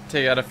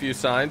 Take out a few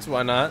signs.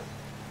 Why not?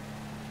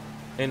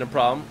 Ain't a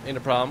problem. Ain't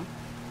a problem.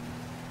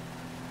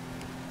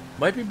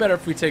 Might be better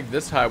if we take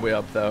this highway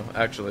up though,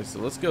 actually. So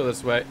let's go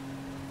this way.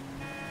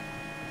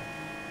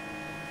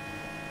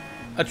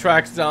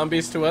 Attract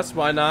zombies to us.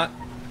 Why not?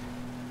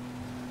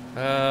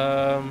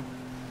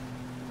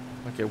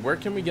 Okay, where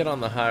can we get on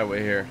the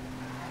highway here?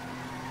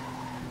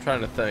 I'm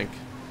trying to think.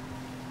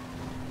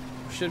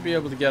 We should be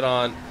able to get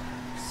on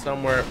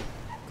somewhere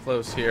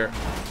close here.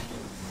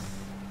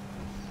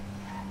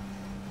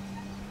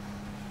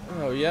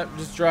 Oh, yep,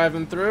 just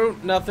driving through.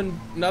 Nothing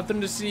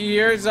to see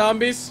here,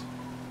 zombies.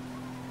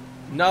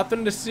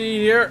 Nothing to see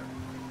here.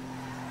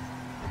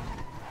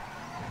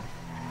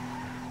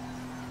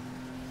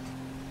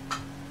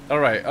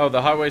 Alright, oh,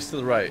 the highway's to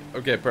the right.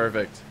 Okay,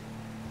 perfect.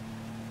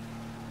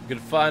 We can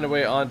find a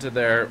way onto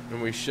there,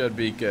 and we should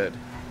be good.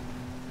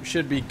 We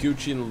should be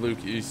Gucci in the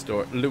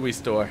Louis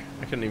store.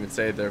 I couldn't even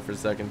say it there for a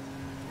second.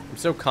 I'm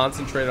so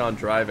concentrated on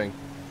driving.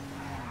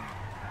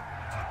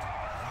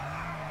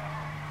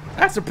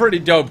 That's a pretty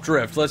dope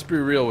drift. Let's be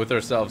real with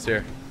ourselves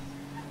here.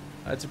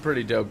 That's a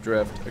pretty dope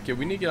drift. Okay,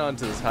 we need to get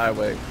onto this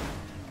highway.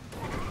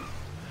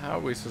 How are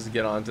we supposed to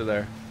get onto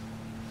there?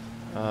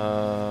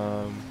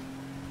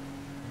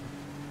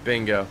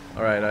 Bingo.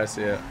 Alright, I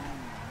see it.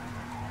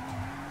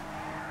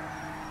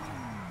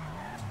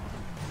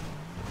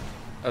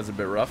 That was a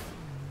bit rough.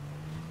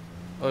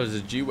 Oh, there's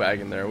a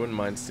G-Wagon there. I wouldn't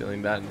mind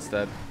stealing that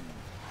instead.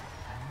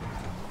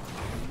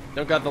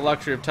 Don't got the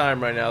luxury of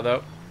time right now,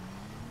 though.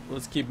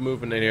 Let's keep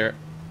moving in here.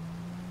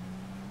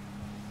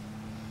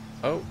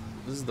 Oh,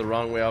 this is the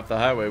wrong way off the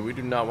highway. We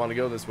do not want to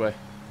go this way.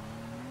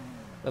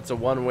 That's a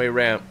one-way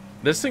ramp.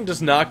 This thing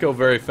does not go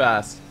very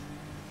fast.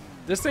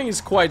 This thing is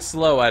quite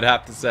slow, I'd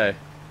have to say.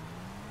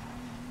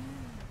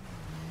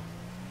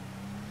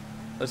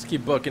 Let's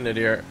keep booking it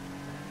here.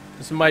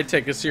 This might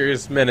take a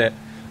serious minute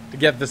to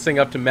get this thing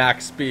up to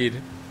max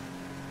speed.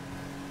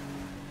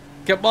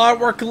 Come on,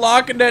 we're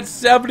clocking at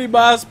 70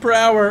 miles per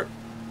hour.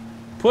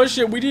 Push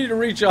it. We need to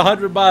reach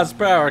 100 miles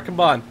per hour. Come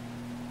on.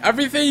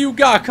 Everything you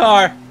got,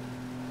 car.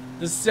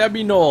 The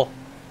Seminole.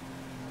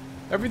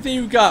 Everything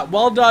you got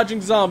while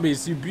dodging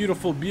zombies, you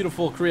beautiful,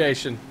 beautiful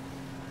creation.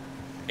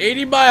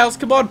 80 miles.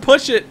 Come on,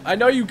 push it. I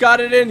know you got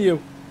it in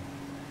you.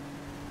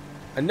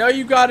 I know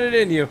you got it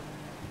in you.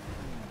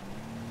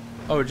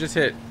 Oh, it just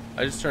hit.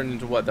 I just turned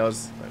into what? That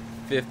was like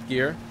 5th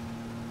gear.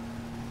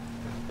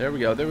 There we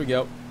go. There we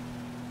go.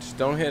 Just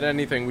don't hit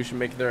anything. We should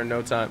make it there in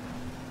no time.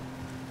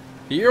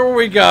 Here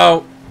we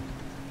go.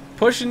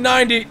 Pushing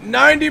 90.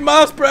 90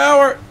 miles per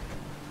hour.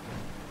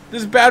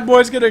 This bad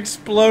boy's going to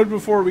explode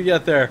before we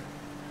get there.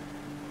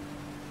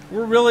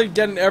 We're really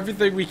getting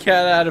everything we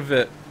can out of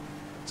it.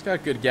 It's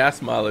got good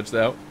gas mileage,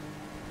 though.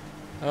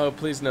 Oh,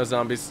 please no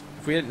zombies.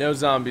 If we hit no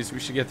zombies, we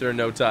should get there in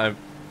no time.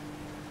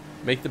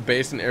 Make the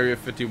base in Area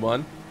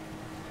 51.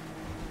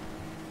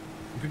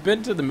 We've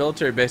been to the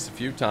military base a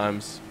few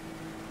times.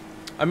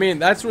 I mean,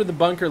 that's where the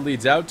bunker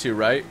leads out to,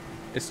 right?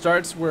 It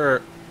starts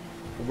where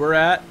we're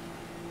at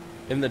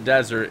in the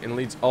desert and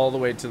leads all the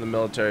way to the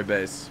military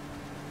base.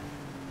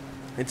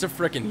 It's a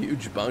freaking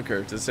huge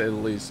bunker, to say the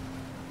least.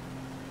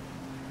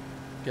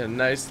 Get a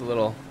nice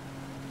little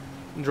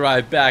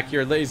drive back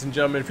here, ladies and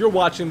gentlemen. If you're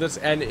watching this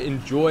and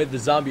enjoy the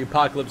Zombie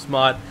Apocalypse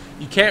mod,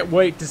 you can't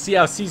wait to see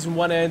how Season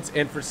 1 ends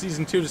and for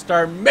Season 2 to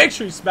start. Make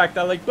sure you smack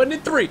that like button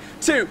in 3,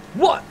 2,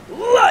 1.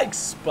 Like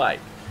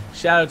spike.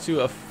 Shout out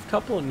to a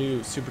couple of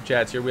new super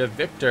chats here. We have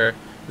Victor,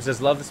 who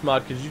says, love this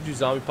mod. Could you do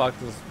Zombie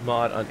Apocalypse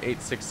mod on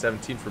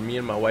 8/6/17 for me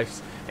and my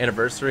wife's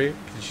anniversary?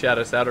 Could you shout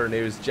us out? Our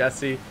name is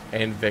Jesse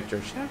and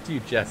Victor. Shout out to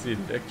you, Jesse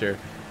and Victor.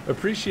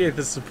 Appreciate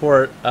the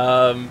support.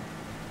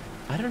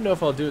 I don't know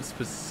if I'll do it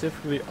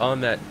specifically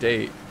on that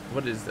date.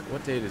 What is that?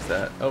 What date is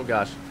that? Oh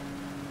gosh,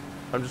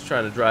 I'm just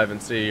trying to drive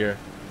and see here.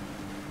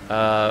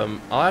 I'll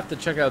have to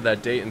check out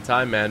that date and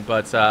time, man.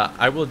 But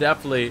I will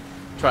definitely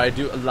try to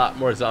do a lot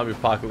more Zombie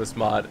Apocalypse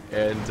mod,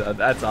 and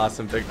that's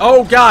awesome.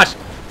 Oh gosh!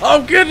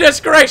 Oh goodness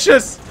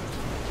gracious!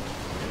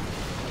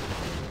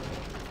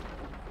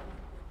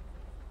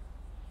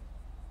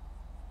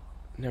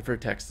 Never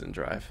text and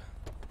drive.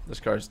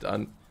 This car's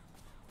done.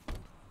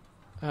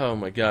 Oh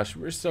my gosh,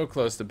 we're so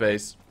close to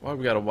base. Why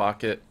we gotta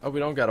walk it? Oh, we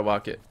don't gotta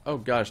walk it. Oh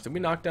gosh, did we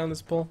knock down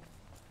this pole?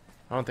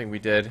 I don't think we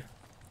did.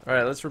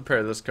 Alright, let's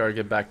repair this car,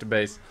 get back to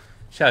base.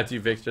 Shout out to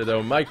you, Victor,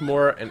 though. Mike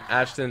Moore and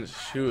Ashton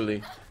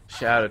Shuley.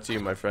 Shout out to you,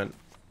 my friend.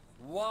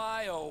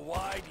 Why, oh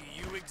why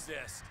do you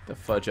exist? The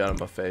fudge out of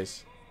my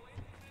face.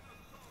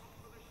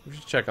 We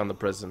should check on the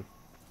prison.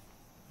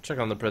 Check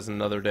on the prison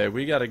another day.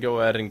 We gotta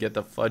go ahead and get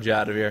the fudge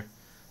out of here.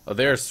 Oh,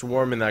 they're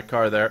swarming that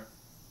car there.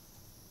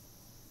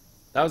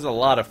 That was a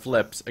lot of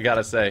flips, I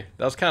gotta say.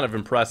 That was kind of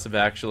impressive,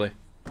 actually.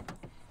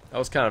 That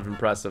was kind of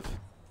impressive.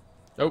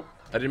 Oh,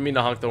 I didn't mean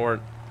to honk the horn.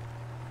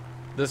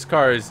 This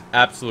car is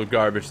absolute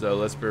garbage, though,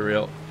 let's be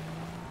real.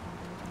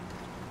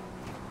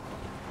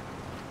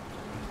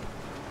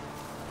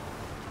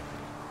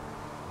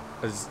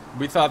 As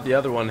we thought the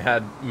other one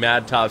had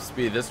mad top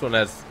speed. This one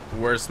has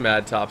worse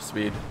mad top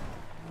speed.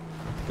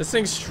 This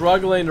thing's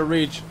struggling to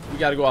reach. We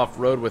gotta go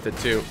off-road with it,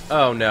 too.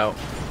 Oh, no.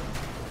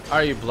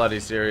 Are you bloody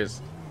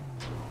serious?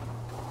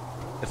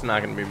 It's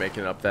not going to be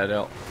making up that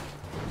hill.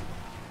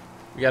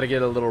 We got to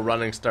get a little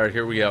running start.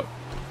 Here we go.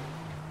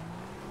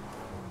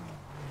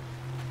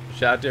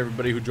 Shout out to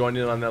everybody who joined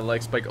in on that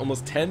like spike.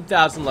 Almost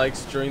 10,000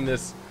 likes during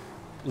this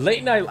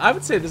late night. I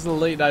would say this is a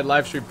late night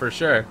live stream for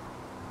sure.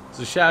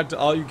 So shout out to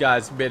all you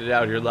guys who made it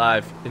out here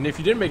live. And if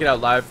you didn't make it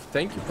out live,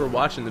 thank you for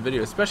watching the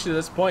video. Especially at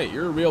this point.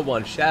 You're a real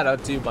one. Shout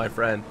out to you, my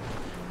friend.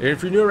 And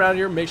if you're new around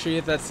here, make sure you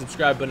hit that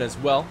subscribe button as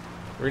well.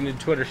 We're going to do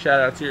Twitter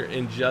shout outs here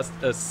in just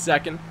a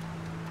second.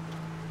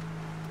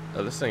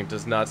 Oh, this thing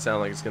does not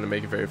sound like it's going to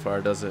make it very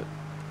far, does it?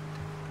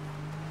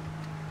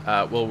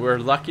 Well, we're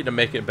lucky to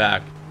make it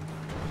back.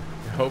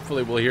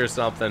 Hopefully we'll hear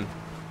something.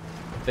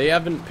 They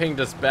haven't pinged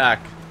us back.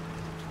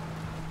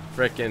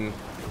 Frickin'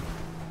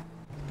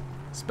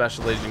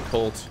 Special Agent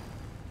Colt,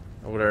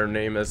 or whatever her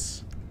name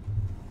is.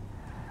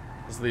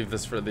 Let's leave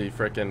this for the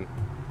frickin'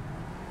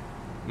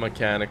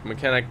 mechanic.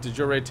 Mechanic, did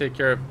you already take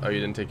care of... Oh, you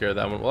didn't take care of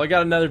that one. Well, I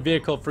got another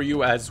vehicle for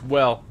you as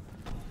well.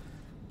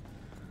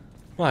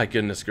 My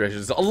goodness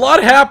gracious. A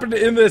lot happened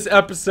in this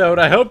episode.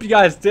 I hope you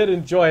guys did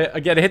enjoy it.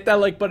 Again, hit that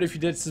like button if you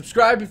did.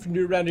 Subscribe if you're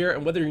new around here.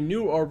 And whether you're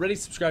new or already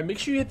subscribed, make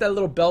sure you hit that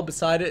little bell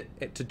beside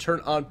it to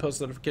turn on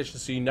post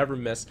notifications so you never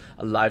miss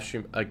a live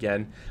stream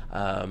again.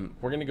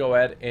 We're going to go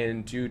ahead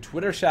and do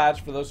Twitter shouts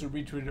for those who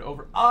retweeted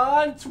over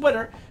on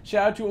Twitter.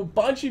 Shout out to a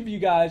bunch of you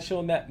guys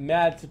showing that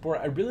mad support.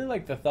 I really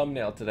like the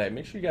thumbnail today.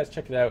 Make sure you guys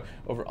check it out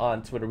over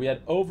on Twitter. We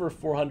had over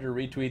 400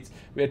 retweets.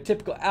 We had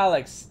Typical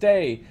Alex,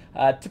 Stay,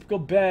 Typical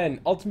Ben,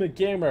 Ultimate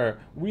Gamer,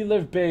 We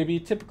Live Baby,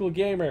 Typical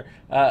Gamer.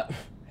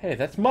 Hey,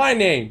 that's my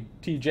name,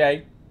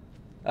 TJ.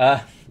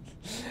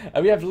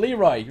 We have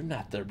Leroy, you're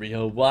not the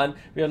real one.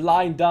 We have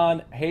Lying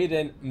Don,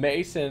 Hayden,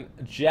 Mason,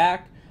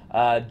 Jack,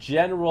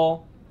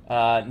 General,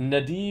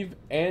 Nadiv,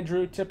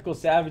 Andrew, Typical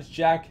Savage,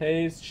 Jack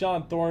Hayes,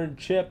 Sean Thorne,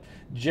 Chip,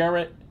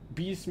 Jarrett,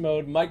 Beast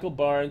Mode, Michael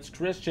Barnes,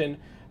 Christian,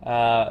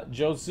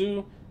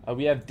 Josu.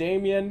 We have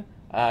Damien,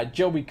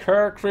 Joey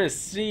Kerr, Chris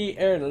C,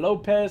 Aaron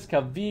Lopez,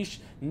 Kavish,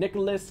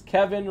 Nicholas,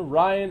 Kevin,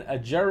 Ryan,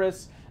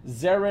 Ajeris,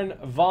 Zarin,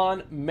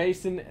 Vaughn,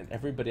 Mason, and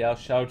everybody else.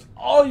 Shout out to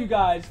all you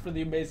guys for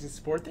the amazing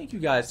support. Thank you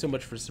guys so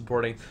much for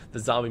supporting the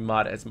zombie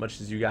mod as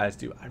much as you guys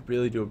do. I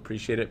really do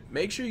appreciate it.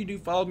 Make sure you do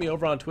follow me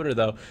over on Twitter,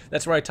 though.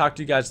 That's where I talk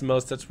to you guys the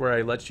most. That's where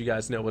I let you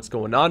guys know what's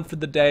going on for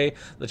the day,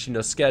 let you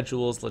know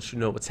schedules, let you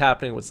know what's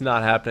happening, what's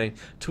not happening.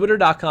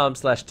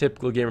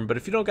 Twitter.com/typicalgamer. But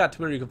if you don't got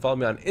Twitter, you can follow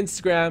me on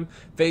Instagram,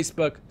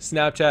 Facebook,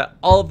 Snapchat,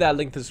 all of that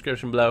linked in the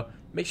description below.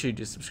 Make sure you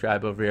do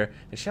subscribe over here.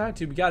 And shout out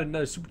to, we got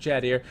another super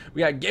chat here.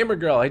 We got Gamer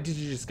Girl. I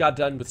just got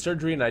done with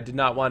surgery and I did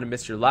not want to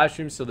miss your live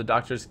stream, so the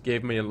doctors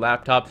gave me a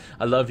laptop.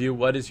 I love you.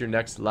 What is your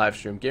next live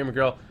stream? Gamer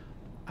Girl,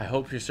 I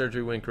hope your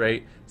surgery went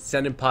great.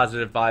 Sending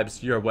positive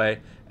vibes your way.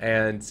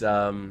 And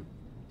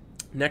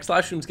next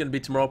live stream is going to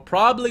be tomorrow.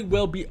 Probably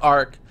will be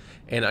Ark.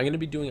 And I'm going to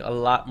be doing a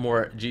lot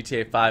more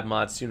GTA 5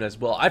 mods soon as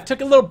well. I've took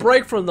a little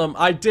break from them.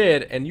 I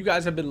did. And you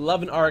guys have been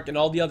loving Ark and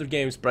all the other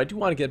games. But I do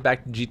want to get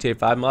back to GTA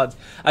 5 mods.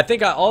 I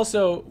think I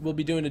also will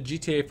be doing a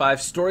GTA 5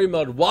 story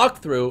mode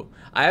walkthrough.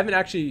 I haven't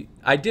actually...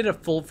 I did a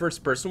full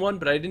first person one,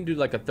 but I didn't do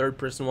like a third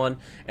person one.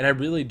 And I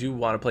really do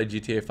want to play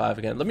GTA 5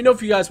 again. Let me know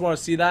if you guys want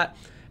to see that.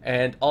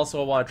 And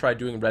also I want to try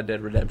doing Red Dead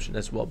Redemption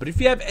as well. But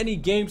if you have any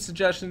game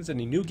suggestions,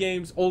 any new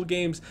games, old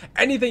games,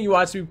 anything you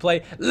want to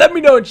play, let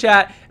me know in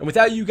chat. And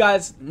without you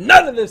guys,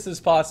 none of this is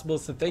possible.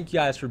 So thank you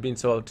guys for being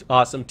so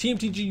awesome. Team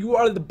TG, you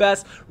are the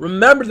best.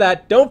 Remember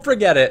that. Don't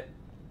forget it.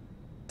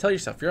 Tell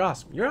yourself you're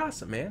awesome. You're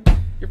awesome, man.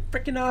 You're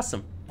freaking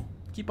awesome.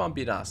 Keep on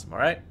being awesome, all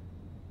right?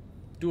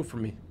 Do it for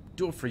me.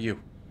 Do it for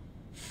you.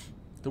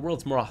 The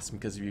world's more awesome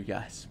because of you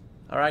guys.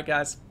 All right,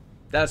 guys?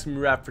 That's going to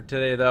be a wrap for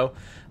today, though.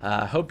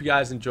 Hope you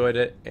guys enjoyed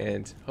it,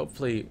 and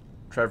hopefully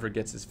Trevor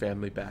gets his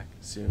family back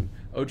soon.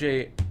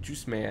 OJ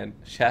Juice Man,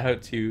 shout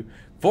out to you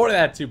for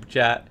that super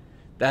chat.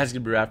 That's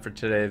going to be a wrap for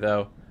today,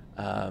 though.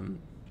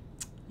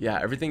 Yeah,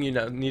 everything you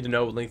need to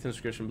know, linked in the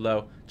description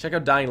below. Check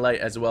out Dying Light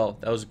as well.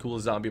 That was a cool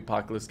zombie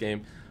apocalypse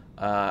game.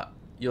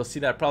 You'll see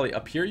that probably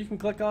up here you can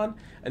click on.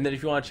 And then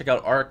if you want to check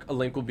out Ark, a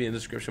link will be in the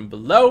description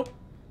below.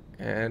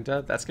 And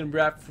that's going to be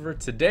wrap for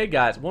today,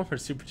 guys. One more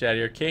super chat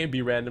here.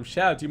 K&B Random.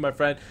 Shout out to you, my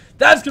friend.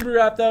 That's going to be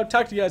wrap, though.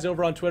 Talk to you guys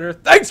over on Twitter.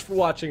 Thanks for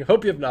watching.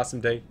 Hope you have an awesome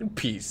day. And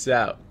peace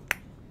out.